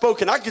hath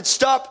spoken. I could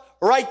stop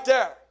right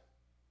there.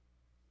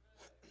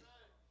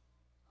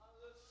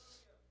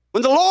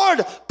 When the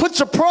Lord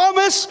puts a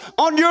promise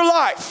on your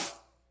life,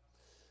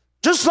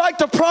 just like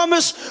the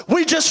promise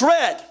we just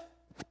read,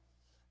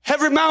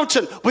 every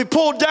mountain we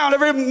pulled down,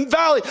 every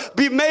valley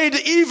be made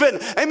even.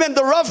 Amen.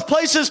 The rough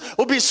places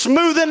will be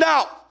smoothened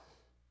out.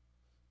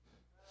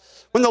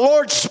 When the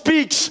Lord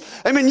speaks,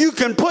 amen, you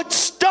can put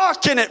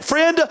stock in it,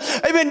 friend.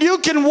 Amen. You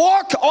can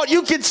walk on,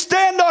 you can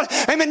stand on,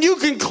 amen, you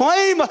can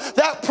claim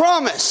that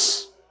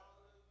promise.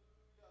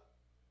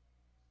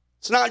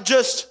 It's not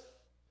just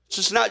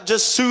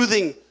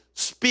soothing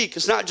speak.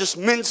 It's not just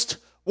minced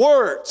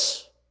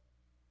words.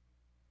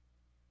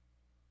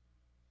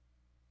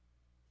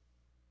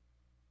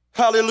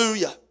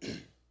 Hallelujah.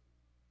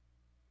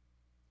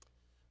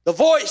 The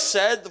voice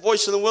in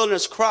the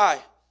wilderness, cry.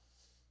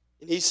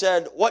 And he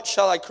said, what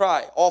shall I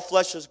cry? All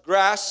flesh is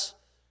grass.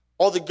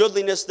 All the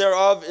goodliness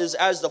thereof is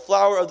as the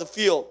flower of the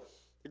field.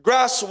 The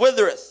grass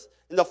withereth,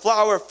 and the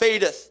flower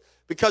fadeth,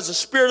 because the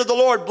Spirit of the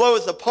Lord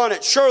bloweth upon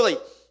it. Surely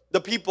the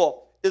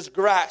people is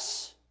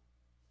grass.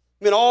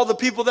 I mean, all the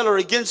people that are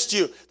against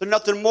you, they're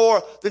nothing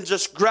more than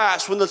just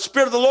grass. When the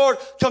Spirit of the Lord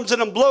comes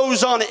in and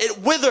blows on it, it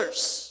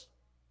withers.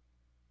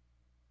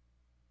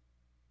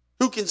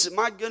 Who can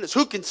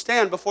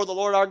stand before the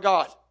Lord our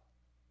God?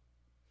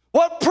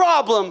 What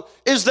problem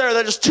is there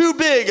that is too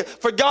big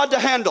for God to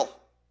handle?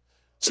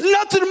 It's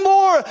nothing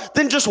more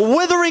than just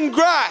withering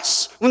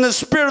grass when the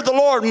Spirit of the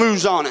Lord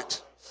moves on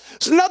it.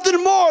 It's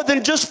nothing more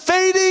than just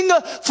fading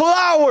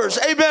flowers,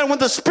 amen, when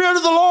the Spirit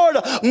of the Lord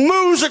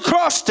moves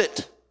across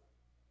it.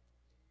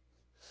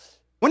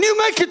 When you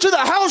make it to the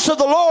house of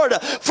the Lord,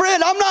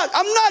 friend, I'm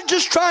not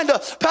just trying to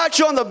pat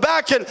you on the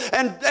back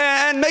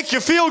and make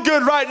you feel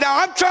good right now.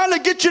 I'm trying to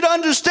get you to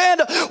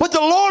understand what the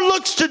Lord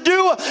looks to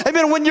do,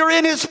 amen, when you're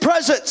in His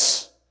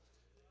presence.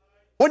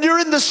 When you're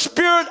in the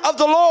Spirit of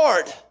the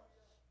Lord.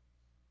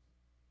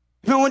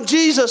 You know, when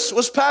Jesus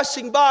was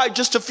passing by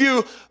just a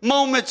few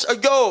moments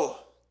ago,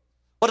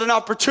 what an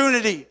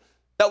opportunity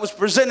that was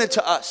presented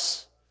to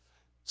us.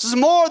 This is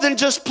more than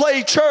just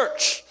play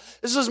church.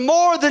 This is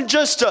more than I'm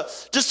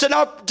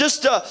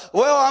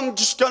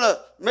just gonna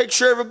make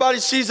sure everybody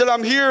sees that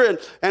I'm here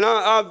and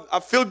I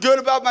feel good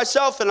about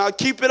myself and I'll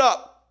keep it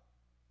up.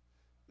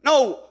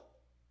 No,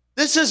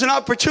 this is an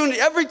opportunity.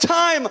 Every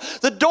time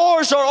the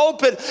doors are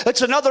open,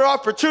 it's another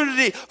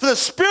opportunity for the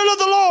Spirit of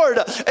the Lord,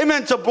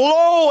 amen, to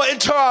blow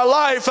into our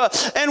life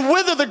and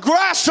wither the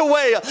grass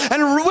away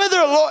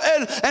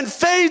and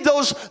fade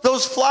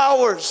those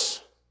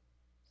flowers.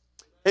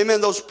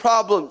 Amen, those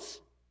problems.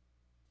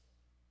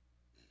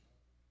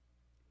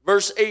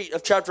 Verse 8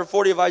 of chapter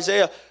 40 of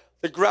Isaiah,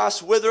 the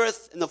grass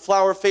withereth and the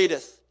flower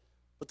fadeth,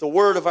 but the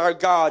word of our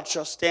God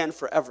shall stand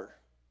forever.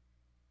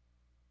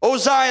 O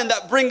Zion,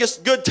 that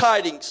bringest good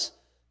tidings,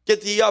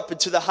 get thee up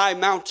into the high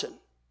mountain.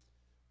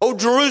 O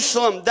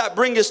Jerusalem, that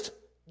bringest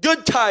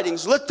good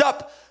tidings, lift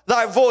up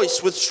thy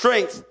voice with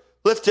strength,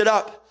 lift it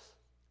up.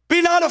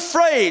 Be not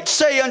afraid,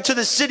 say unto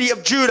the city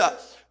of Judah,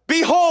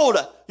 behold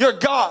your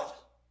God.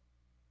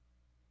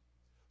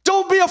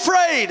 Don't be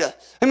afraid,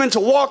 amen, to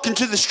walk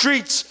into the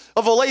streets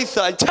of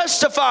Olathe and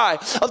testify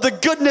of the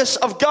goodness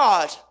of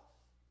God.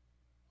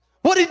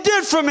 What He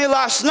did for me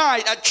last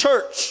night at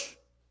church.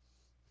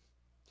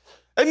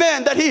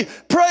 Amen, that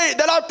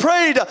I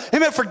prayed,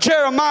 amen, for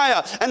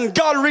Jeremiah, and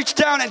God reached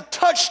down and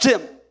touched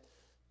him.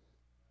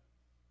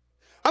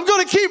 I'm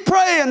going to keep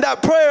praying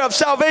that prayer of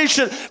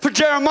salvation for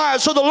Jeremiah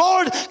so the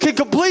Lord can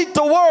complete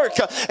the work.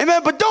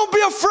 Amen, but don't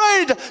be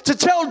afraid to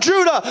tell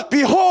Judah,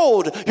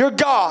 behold your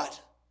God.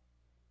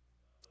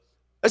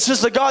 This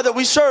is the God that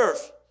we serve.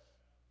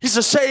 He's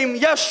the same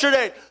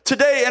yesterday,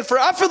 today, and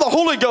forever. I feel the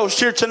Holy Ghost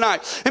here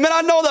tonight. Amen.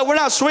 I know that we're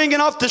not swinging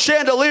off the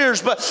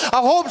chandeliers, but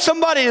I hope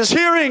somebody is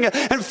hearing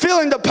and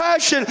feeling the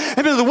passion,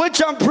 amen, with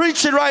which I'm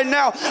preaching right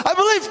now. I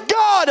believe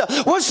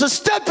God wants to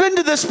step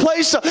into this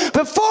place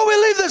before we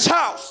leave this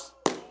house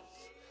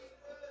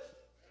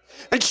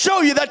and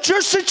show you that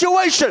your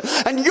situation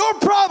and your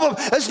problem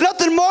is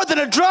nothing more than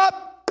a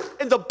drop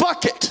in the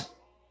bucket.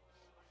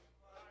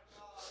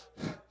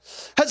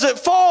 As it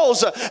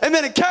falls,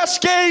 amen, it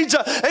cascades,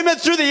 amen,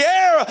 through the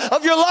air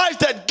of your life,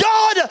 that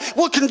God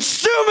will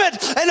consume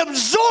it and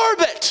absorb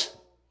it.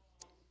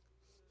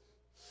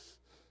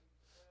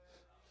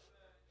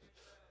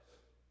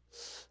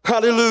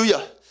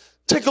 Hallelujah.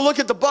 Take a look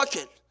at the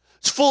bucket.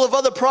 It's full of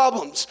other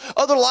problems,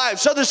 other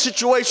lives, other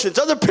situations,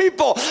 other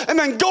people,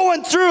 amen,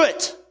 going through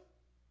it,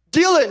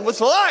 dealing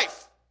with life.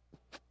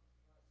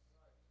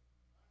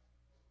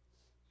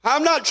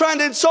 I'm not trying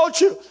to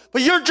insult you,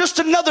 but you're just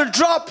another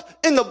drop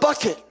in the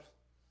bucket.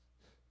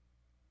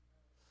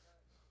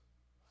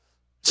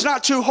 It's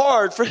not too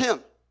hard for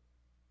Him.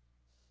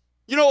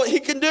 You know what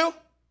He can do?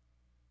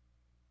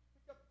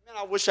 Man,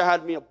 I wish I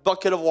had me a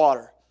bucket of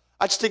water.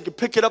 I just think to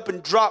pick it up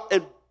and drop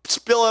and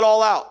spill it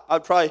all out.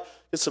 I'd probably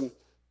get some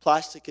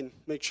plastic and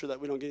make sure that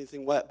we don't get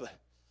anything wet. But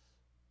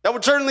that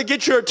would certainly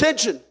get your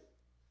attention.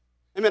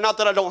 Amen. Not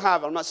that I don't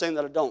have it. I'm not saying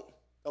that I don't.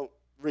 Don't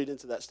read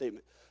into that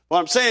statement. What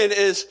I'm saying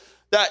is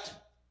that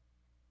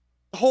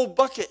the whole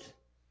bucket,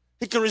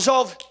 he can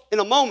resolve in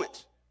a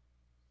moment.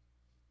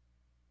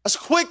 As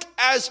quick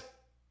as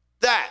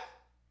that.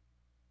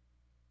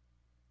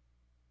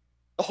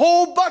 The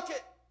whole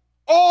bucket.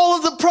 All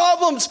of the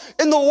problems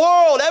in the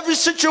world, every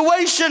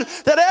situation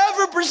that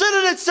ever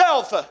presented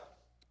itself.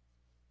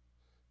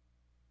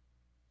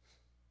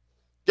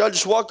 Y'all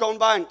just walk on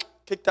by and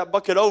kick that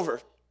bucket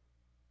over.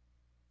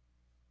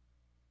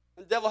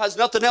 The devil has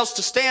nothing else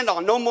to stand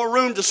on, no more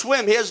room to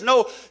swim. He has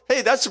no,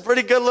 hey, that's a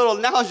pretty good little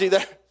analogy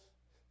there.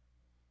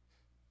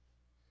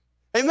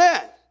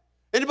 Amen.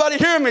 Anybody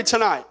hearing me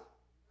tonight?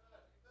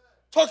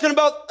 Talking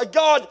about a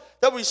God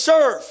that we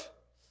serve.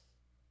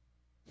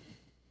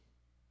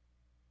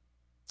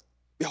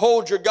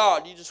 Behold your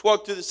God. You just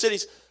walk through the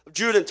cities of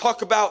Judah and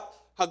talk about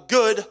how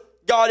good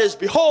God is.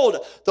 Behold,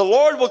 the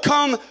Lord will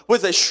come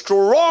with a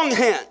strong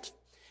hand,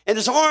 and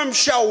his arm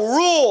shall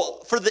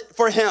rule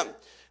for him.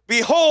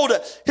 Behold,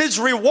 his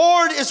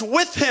reward is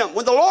with him.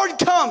 When the Lord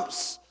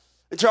comes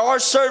into our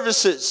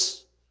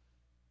services,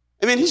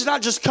 I mean, he's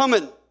not just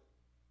coming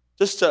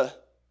just to,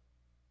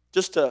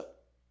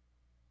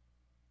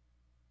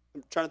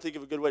 I'm trying to think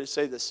of a good way to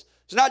say this.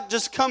 He's not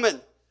just coming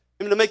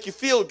to make you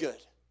feel good.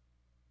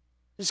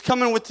 He's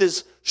coming with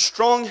his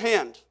strong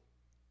hand.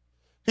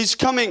 He's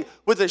coming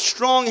with a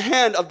strong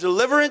hand of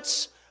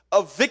deliverance,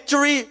 of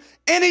victory.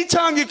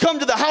 Anytime you come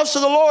to the house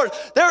of the Lord,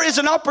 there is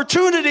an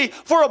opportunity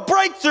for a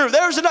breakthrough.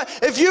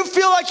 If you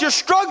feel like you're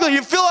struggling,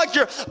 you feel like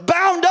you're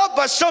bound up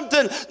by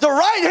something, the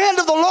right hand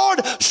of the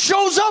Lord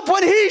shows up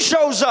when he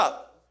shows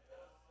up.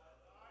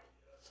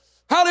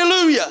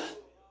 Hallelujah.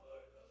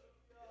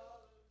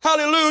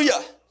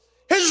 Hallelujah.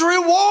 His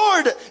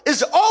reward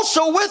is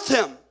also with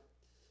him,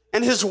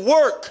 and his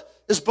work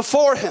is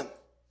before him.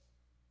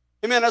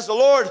 Amen. As the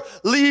Lord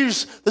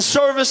leaves the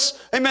service,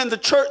 amen,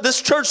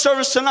 this church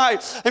service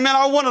tonight, amen,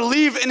 I want to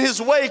leave in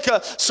his wake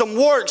some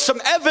work,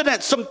 some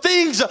evidence, some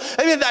things,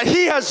 amen, that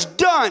he has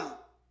done.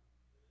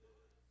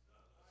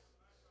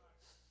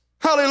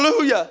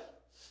 Hallelujah.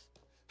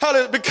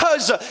 Hallelujah.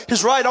 Because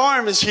his right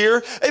arm is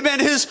here. Amen.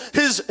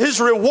 His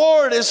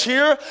reward is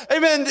here.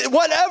 Amen.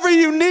 Whatever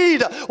you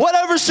need,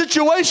 whatever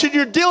situation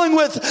you're dealing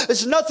with,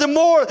 is nothing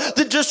more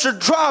than just a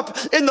drop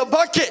in the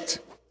bucket.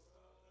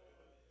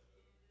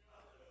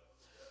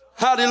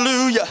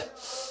 Hallelujah.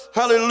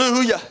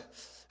 Hallelujah.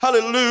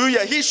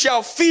 Hallelujah. He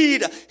shall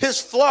feed his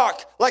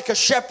flock like a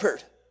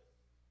shepherd.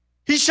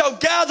 He shall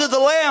gather the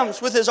lambs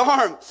with his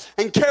arm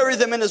and carry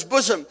them in his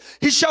bosom.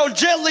 He shall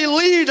gently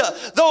lead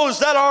those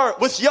that are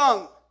with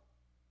young.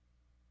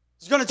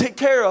 He's going to take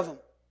care of them.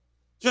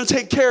 He's going to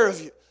take care of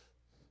you.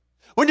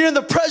 When you're in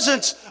the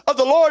presence of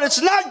the Lord,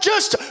 it's not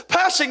just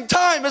passing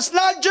time. It's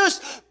not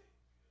just,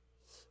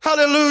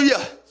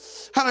 hallelujah,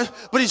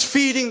 but he's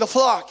feeding the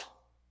flock.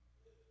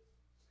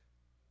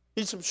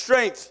 Need some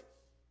strength.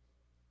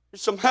 Need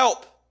some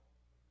help.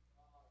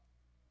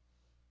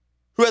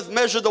 Who hath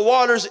measured the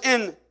waters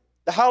in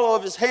the hollow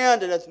of his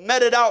hand, and hath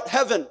meted out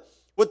heaven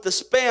with the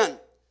span,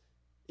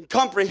 and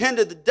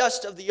comprehended the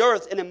dust of the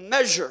earth in a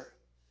measure,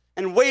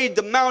 and weighed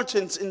the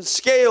mountains in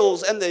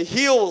scales, and the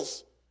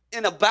hills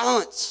in a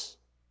balance.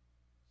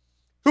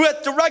 Who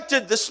hath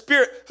directed the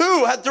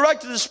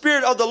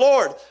Spirit of the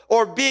Lord,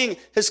 or being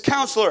his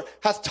counselor,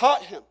 hath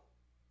taught him?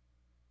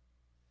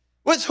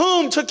 With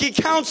whom took he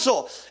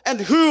counsel, and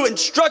who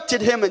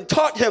instructed him and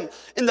taught him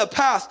in the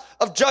path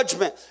of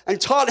judgment, and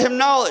taught him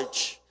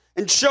knowledge,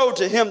 and showed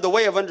to him the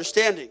way of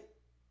understanding?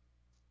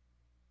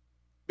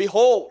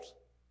 Behold.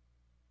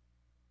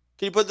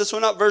 Can you put this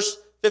one up? Verse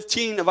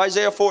 15 of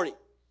Isaiah 40.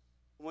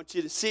 I want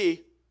you to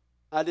see,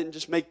 I didn't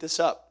just make this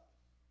up.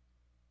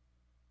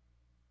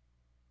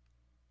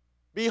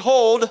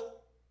 Behold,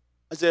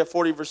 Isaiah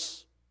 40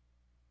 verse,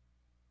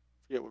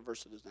 I forget what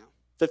verse it is now,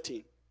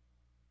 15.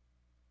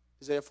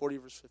 Isaiah 40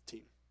 verse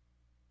 15.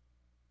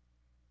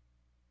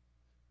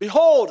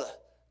 Behold,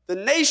 the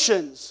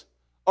nations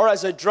are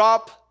as a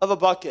drop of a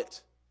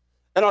bucket,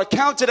 and are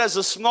counted as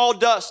the small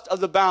dust of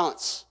the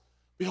balance.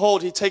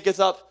 Behold, he taketh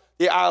up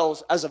the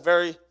isles as a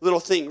very little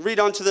thing. Read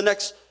on to the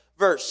next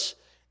verse.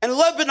 And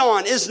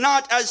Lebanon is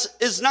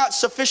not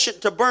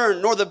sufficient to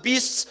burn, nor the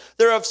beasts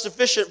thereof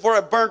sufficient for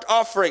a burnt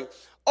offering.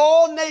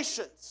 All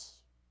nations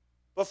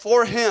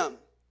before him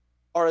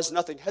are as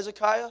nothing.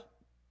 Hezekiah,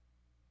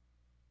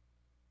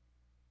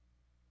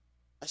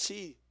 I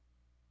see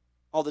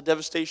all the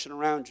devastation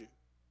around you.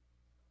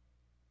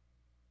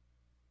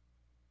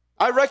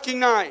 I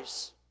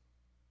recognize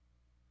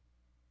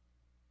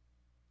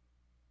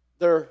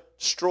they're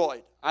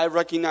destroyed. I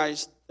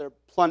recognize they're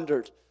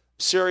plundered.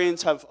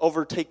 Syrians have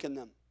overtaken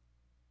them.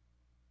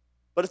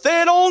 But if they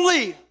had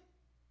only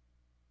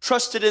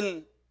trusted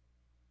in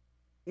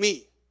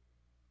me,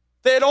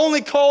 if they had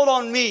only called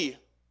on me,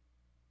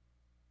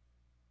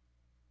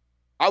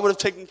 I would have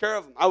taken care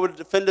of them. I would have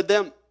defended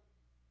them.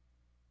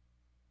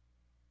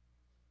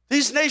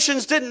 These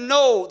nations didn't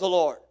know the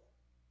Lord.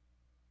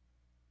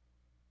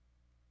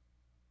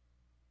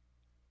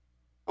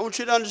 I want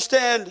you to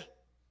understand,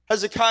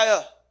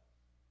 Hezekiah,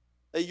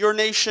 that your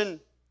nation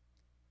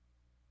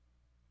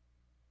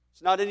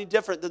is not any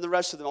different than the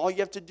rest of them. All you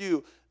have to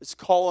do is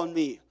call on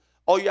me.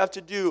 All you have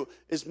to do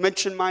is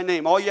mention my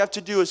name. All you have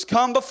to do is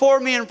come before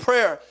me in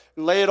prayer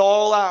and lay it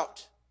all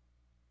out.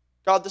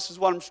 God, this is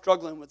what I'm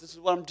struggling with. This is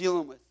what I'm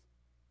dealing with.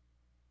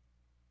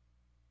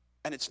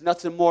 And it's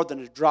nothing more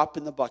than a drop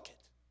in the bucket.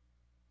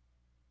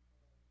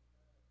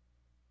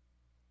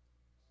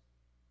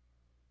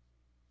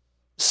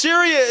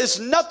 Syria is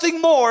nothing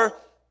more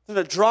than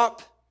a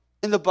drop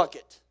in the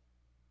bucket.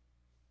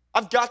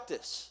 I've got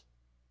this.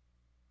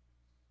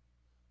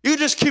 You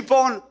just keep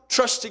on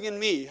trusting in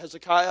me,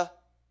 Hezekiah.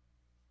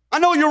 I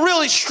know you're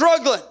really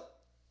struggling.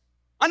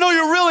 I know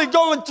you're really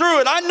going through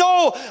it. I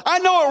know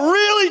it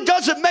really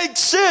doesn't make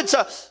sense.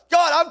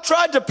 God, I've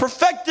tried to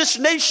perfect this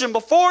nation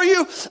before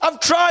you. I've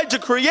tried to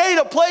create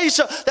a place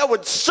that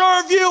would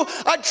serve you.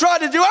 I tried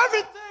to do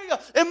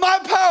everything in my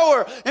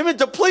power, amen,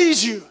 to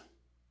please you.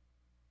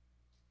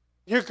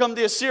 Here come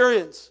the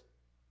Assyrians.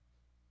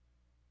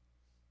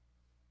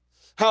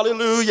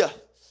 Hallelujah.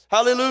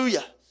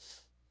 Hallelujah.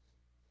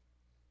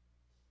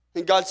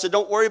 And God said,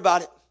 don't worry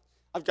about it.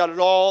 I've got it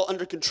all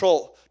under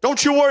control.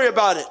 Don't you worry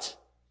about it,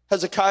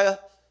 Hezekiah.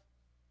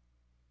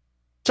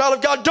 Child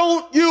of God,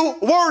 don't you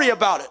worry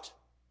about it.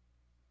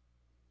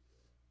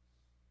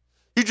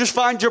 You just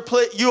find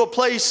you a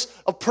place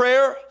of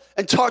prayer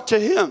and talk to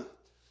him.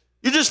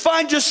 You just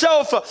find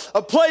yourself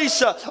a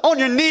place on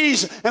your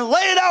knees and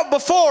lay it out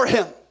before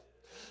him.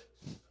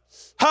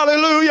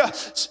 Hallelujah.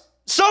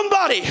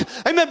 Somebody,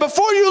 amen,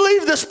 before you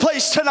leave this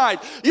place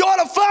tonight, you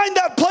ought to find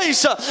that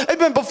place,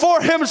 amen,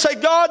 before him and say,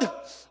 God,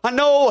 I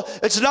know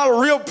it's not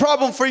a real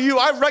problem for you.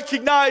 I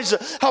recognize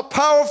how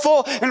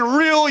powerful and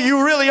real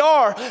you really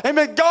are.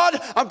 Amen.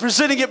 God, I'm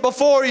presenting it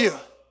before you.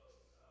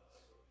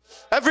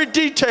 Every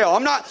detail.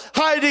 I'm not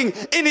hiding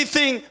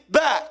anything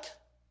back.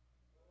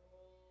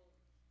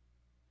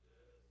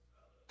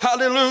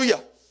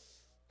 Hallelujah.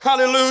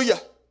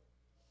 Hallelujah.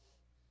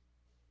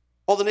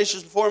 All the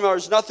nations before him are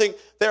as nothing.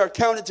 They are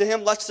counted to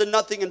him less than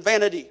nothing in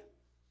vanity.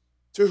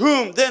 To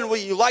whom then will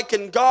you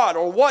liken God?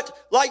 Or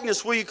what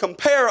likeness will you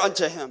compare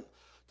unto him?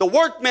 The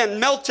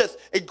workman melteth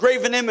a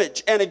graven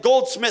image, and a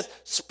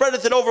goldsmith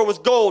spreadeth it over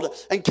with gold,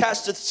 and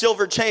casteth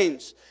silver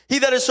chains. He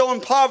that is so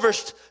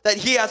impoverished that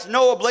he hath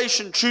no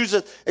oblation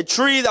chooseth a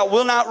tree that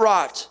will not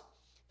rot.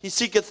 He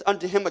seeketh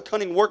unto him a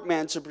cunning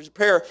workman to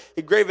prepare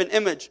a graven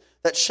image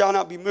that shall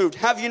not be moved.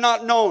 Have you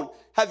not known?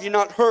 Have you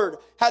not heard?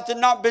 Hath it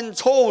not been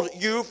told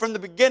you from the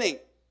beginning?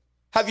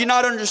 Have you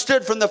not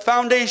understood from the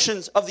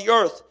foundations of the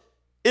earth?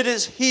 It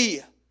is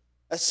he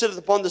that sitteth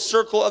upon the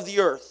circle of the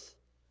earth,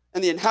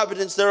 and the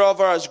inhabitants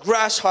thereof are as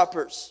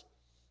grasshoppers,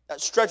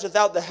 that stretcheth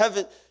out the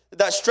heavens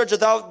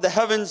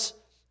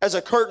as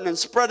a curtain, and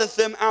spreadeth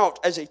them out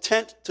as a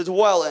tent to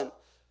dwell in.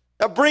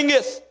 That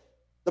bringeth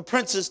the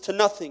princes to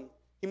nothing.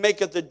 He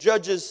maketh the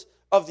judges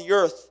of the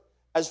earth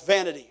as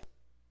vanity.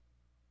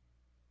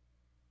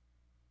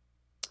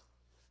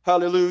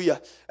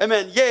 Hallelujah.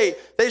 Amen. Yea,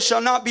 they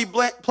shall not be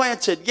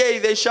planted. Yea,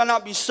 they shall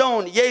not be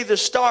sown. Yea, the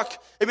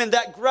stalk, amen,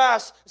 that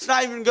grass, it's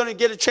not even going to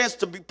get a chance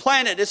to be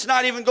planted. It's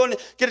not even going to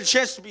get a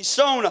chance to be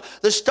sown.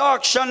 The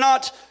stalk shall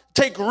not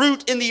take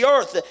root in the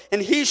earth,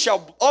 and he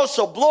shall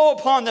also blow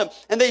upon them,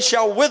 and they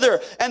shall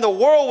wither, and the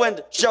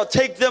whirlwind shall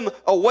take them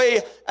away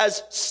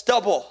as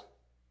stubble.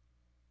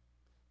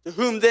 To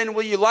whom then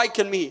will you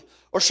liken me?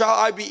 Or shall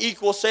I be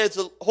equal, saith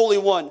the Holy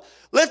One?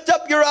 Lift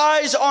up your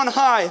eyes on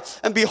high,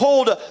 and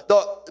behold,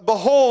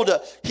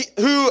 he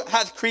who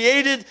hath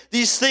created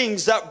these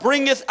things, that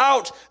bringeth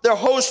out their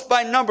host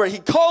by number. He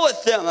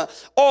calleth them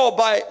all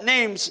by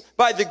names,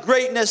 by the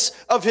greatness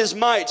of his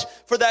might.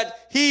 For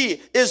that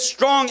he is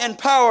strong in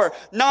power,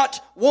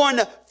 not one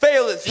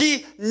faileth.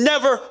 He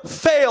never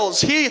fails.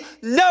 He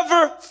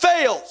never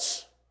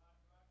fails.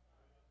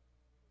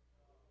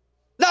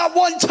 Not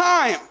one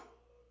time.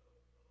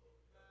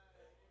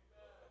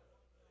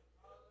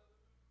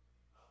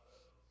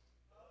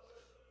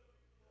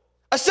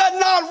 I said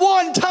not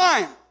one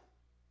time.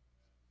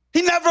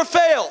 He never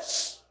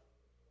fails.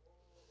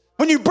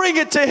 When you bring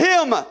it to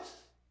him,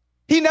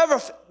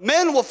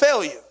 men will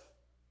fail you.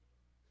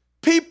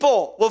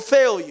 People will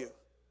fail you.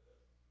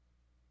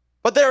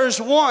 But there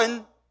is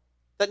one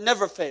that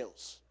never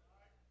fails.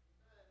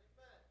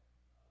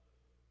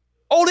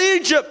 Old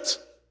Egypt,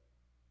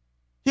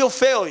 he'll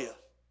fail you.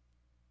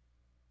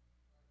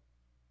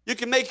 You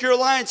can make your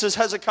alliances,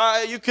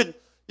 Hezekiah. You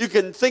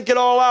can think it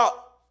all out,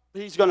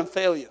 but he's going to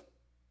fail you.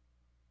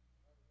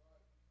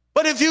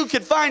 But if you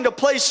could find a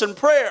place in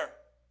prayer,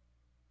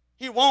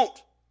 he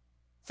won't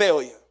fail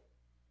you.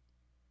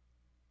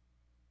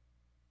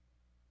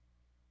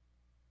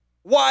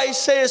 Why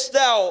sayest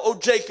thou, O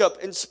Jacob,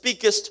 and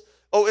speakest,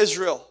 O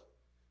Israel?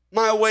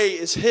 My way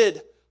is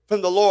hid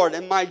from the Lord,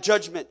 and my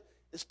judgment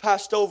is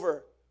passed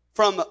over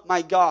from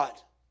my God.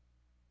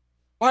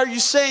 Why are you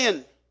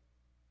saying,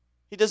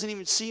 he doesn't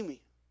even see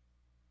me?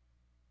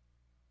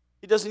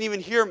 He doesn't even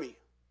hear me.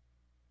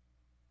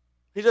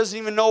 He doesn't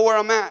even know where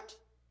I'm at.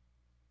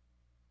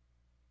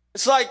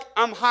 It's like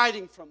I'm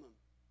hiding from him.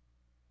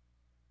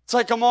 It's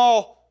like I'm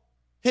all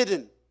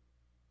hidden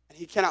and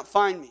he cannot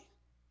find me.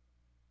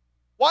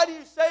 Why do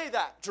you say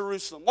that,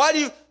 Jerusalem? Why do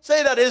you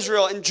say that,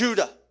 Israel and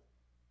Judah?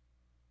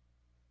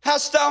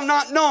 Hast thou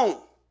not known?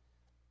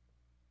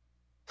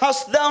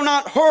 Hast thou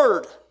not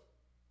heard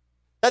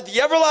that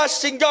the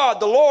everlasting God,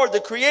 the Lord,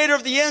 the creator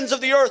of the ends of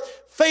the earth,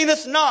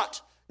 fainteth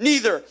not,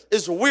 neither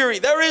is weary.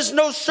 There is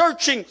no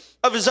searching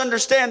of his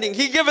understanding.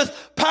 He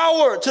giveth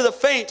power to the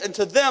faint and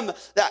to them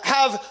that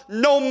have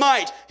no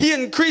might. He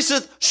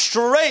increaseth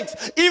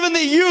strength. Even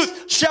the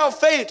youth shall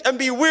faint and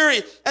be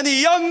weary, and the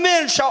young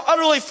men shall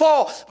utterly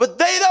fall. But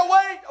they that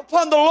wait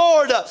upon the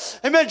Lord,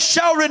 amen,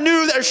 shall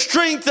renew their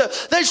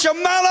strength. They shall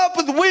mount up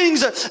with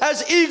wings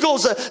as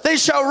eagles. They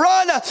shall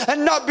run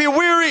and not be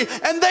weary,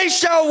 and they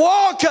shall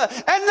walk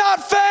and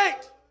not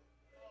faint.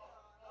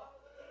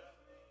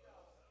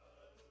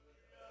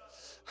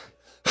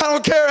 I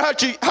don't care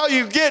how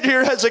you get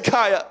here,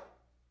 Hezekiah.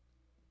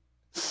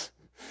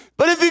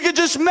 But if you could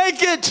just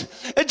make it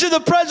into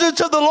the presence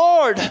of the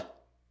Lord,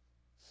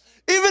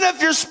 even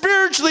if you're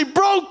spiritually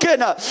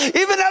broken,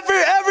 even after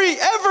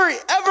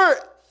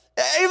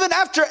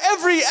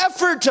every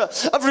effort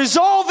of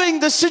resolving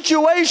the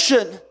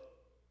situation,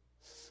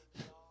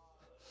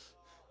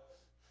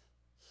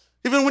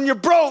 even when you're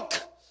broke,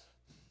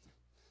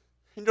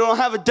 you don't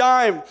have a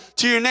dime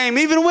to your name,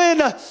 even when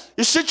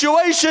your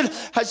situation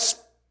has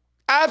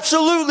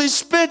absolutely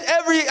spent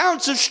every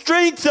ounce of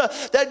strength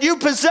that you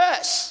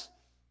possess.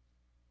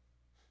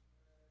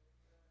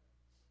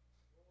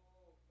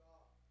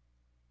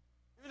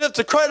 Even if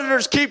the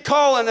creditors keep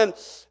calling and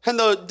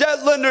the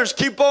debt lenders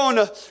keep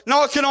on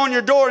knocking on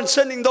your door and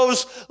sending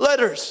those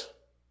letters.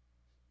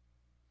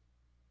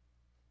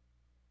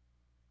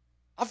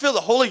 I feel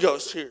the Holy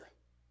Ghost here.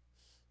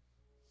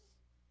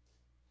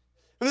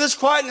 I mean, this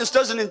quietness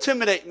doesn't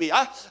intimidate me.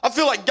 I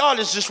feel like God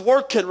is just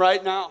working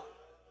right now.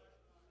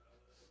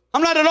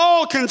 I'm not at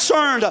all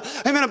concerned,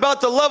 amen, about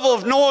the level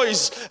of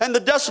noise and the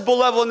decibel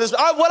level in this.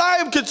 What I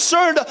am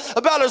concerned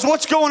about is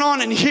what's going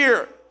on in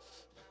here.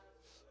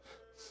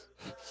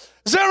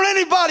 Is there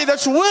anybody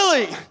that's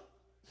willing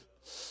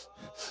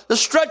to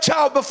stretch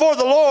out before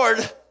the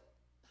Lord?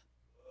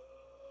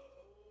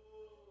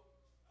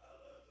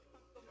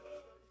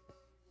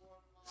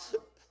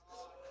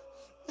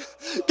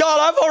 God,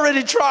 I've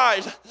already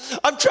tried.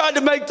 I've tried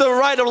to make the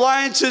right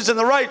alliances and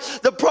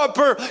the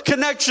proper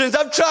connections.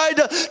 I've tried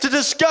to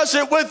discuss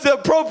it with the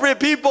appropriate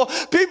people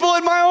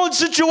in my own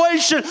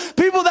situation,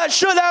 people that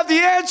should have the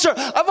answer.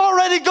 I've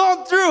already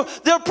gone through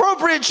the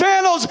appropriate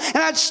channels, and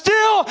I'm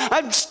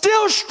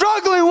still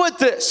struggling with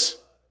this.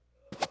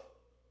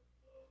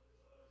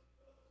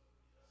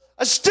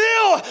 I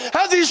still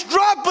have these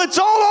droplets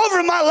all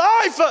over my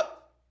life.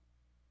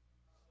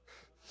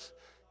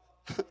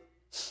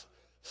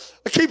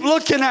 I keep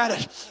looking at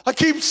it. I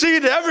keep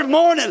seeing it every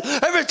morning.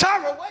 Every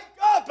time I wake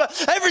up,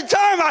 every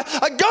time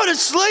I go to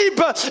sleep,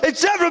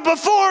 it's ever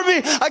before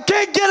me. I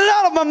can't get it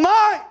out of my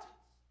mind.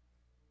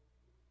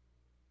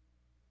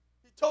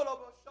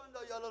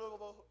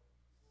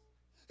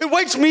 It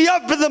wakes me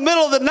up in the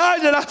middle of the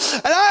night, and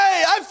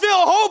I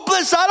feel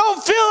hopeless. I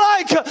don't feel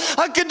like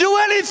I can do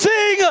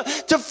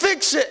anything to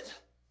fix it.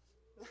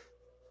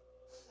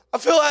 I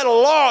feel at a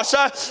loss.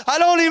 I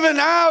don't even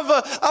have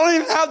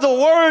the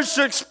words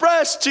to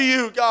express to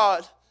you,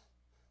 God,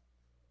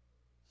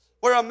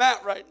 where I'm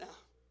at right now.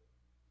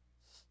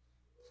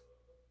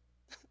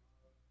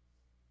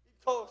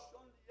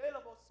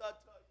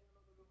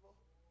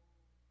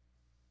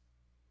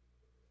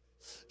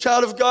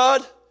 Child of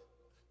God,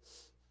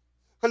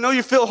 I know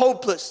you feel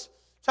hopeless.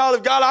 Child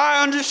of God,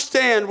 I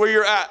understand where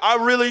you're at. I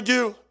really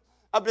do.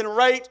 I've been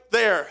right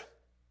there.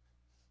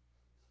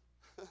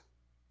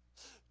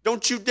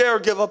 Don't you dare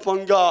give up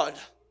on God.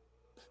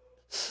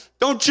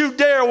 Don't you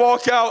dare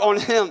walk out on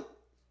Him.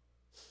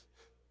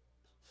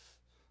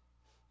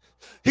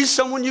 He's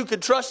someone you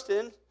could trust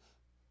in.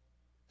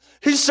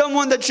 He's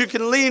someone that you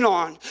can lean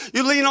on.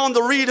 You lean on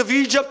the reed of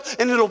Egypt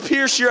and it'll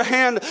pierce your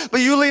hand, but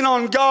you lean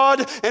on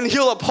God and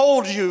He'll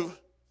uphold you.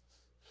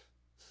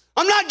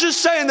 I'm not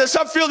just saying this,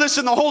 I feel this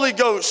in the Holy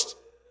Ghost.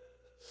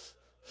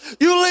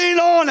 You lean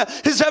on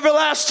His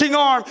everlasting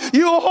arm.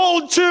 You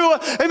hold to,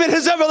 amen,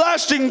 His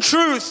everlasting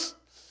truth.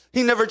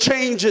 He never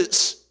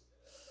changes.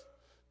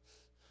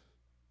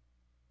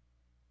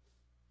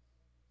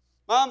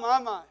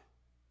 My.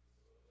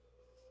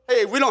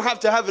 Hey, we don't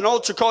have to have an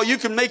altar call. You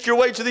can make your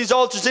way to these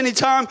altars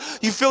anytime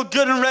you feel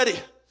good and ready.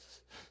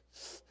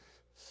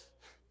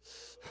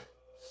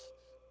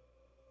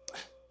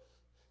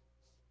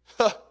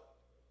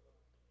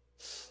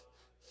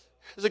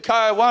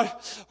 Hezekiah, why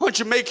don't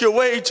you make your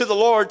way to the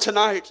Lord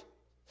tonight?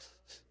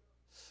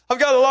 I've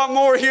got a lot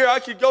more here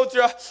I could go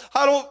through.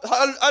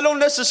 I don't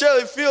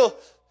necessarily feel.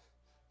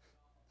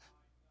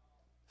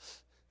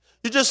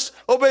 You just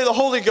obey the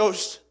Holy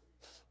Ghost.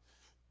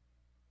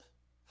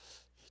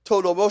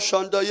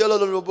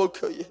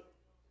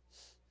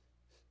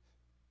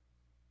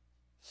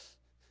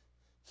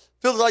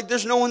 Feels like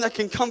there's no one that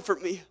can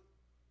comfort me.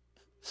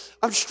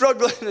 I'm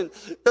struggling and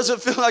it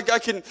doesn't feel like I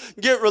can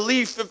get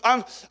relief. If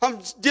I'm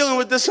dealing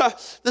with this,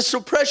 this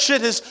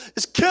oppression is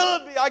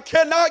killing me. I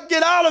cannot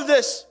get out of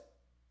this.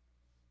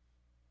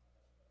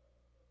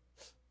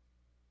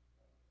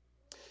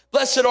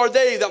 Blessed are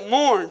they that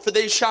mourn, for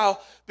they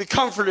shall be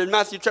comforted.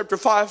 Matthew chapter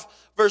 5,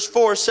 verse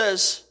 4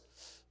 says,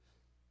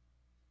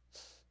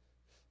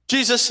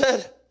 Jesus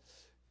said,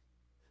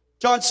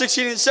 John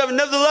 16:7,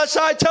 nevertheless,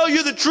 I tell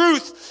you the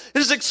truth.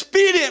 It is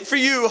expedient for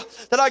you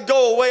that I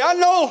go away. I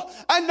know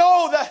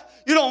that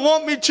you don't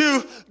want me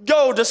to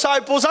go,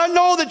 disciples. I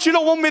know that you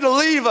don't want me to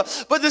leave,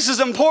 but this is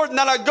important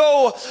that I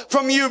go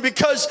from you,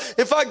 because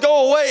if I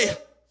go away,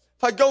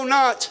 if I go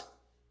not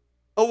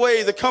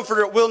away, the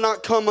Comforter will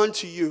not come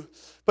unto you.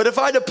 But if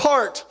I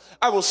depart,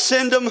 I will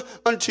send him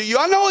unto you.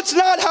 I know it's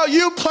not how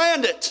you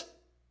planned it,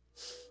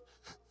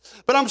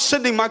 but I'm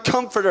sending my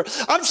Comforter.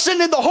 I'm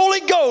sending the Holy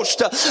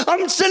Ghost.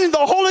 I'm sending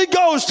the Holy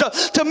Ghost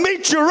to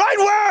meet you right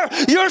where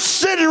you're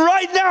sitting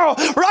right now,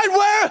 right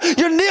where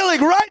you're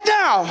kneeling right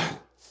now.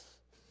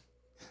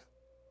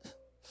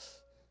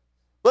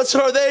 Blessed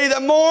are they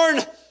that mourn,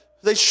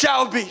 they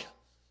shall be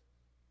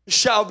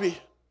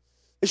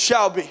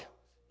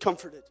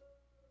comforted.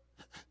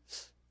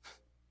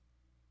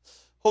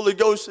 Holy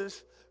Ghost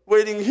is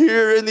waiting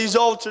here in these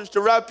altars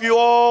to wrap you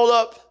all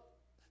up.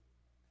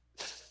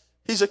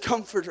 He's a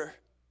comforter.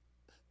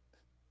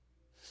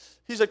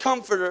 He's a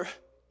comforter.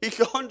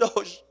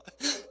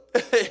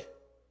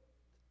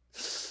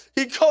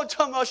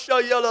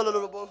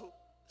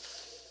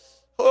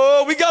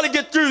 Oh, we got to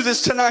get through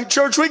this tonight,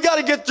 church. We got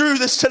to get through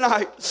this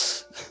tonight.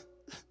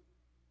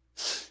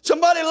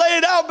 Somebody lay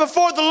it out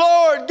before the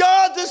Lord.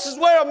 God, this is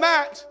where I'm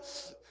at.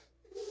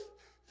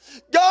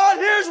 God,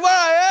 here's where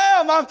I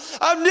am.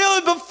 I'm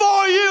kneeling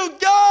before you.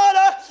 God,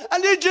 I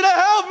need you to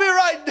help me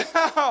right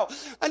now.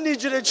 I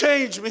need you to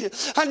change me.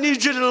 I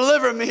need you to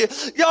deliver me.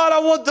 God, I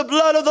want the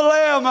blood of the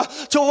Lamb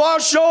to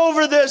wash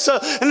over this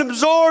and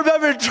absorb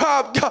every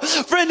drop. God,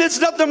 friend, it's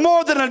nothing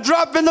more than a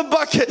drop in the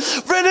bucket.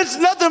 Friend, it's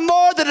nothing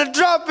more than a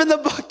drop in the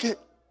bucket.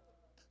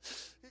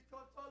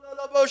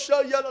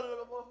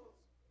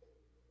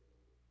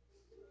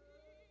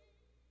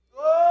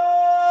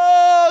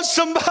 Oh,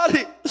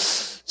 somebody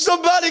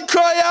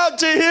cry out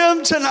to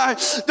him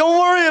tonight. Don't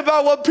worry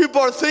about what people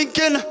are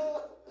thinking.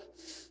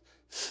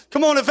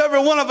 Come on, if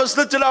every one of us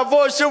lifted our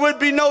voice, there would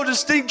be no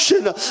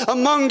distinction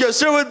among us.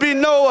 There would be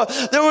no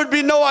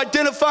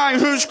identifying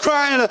who's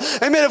crying.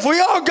 Amen. If we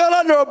all got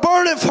under a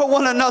burden for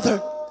one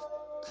another.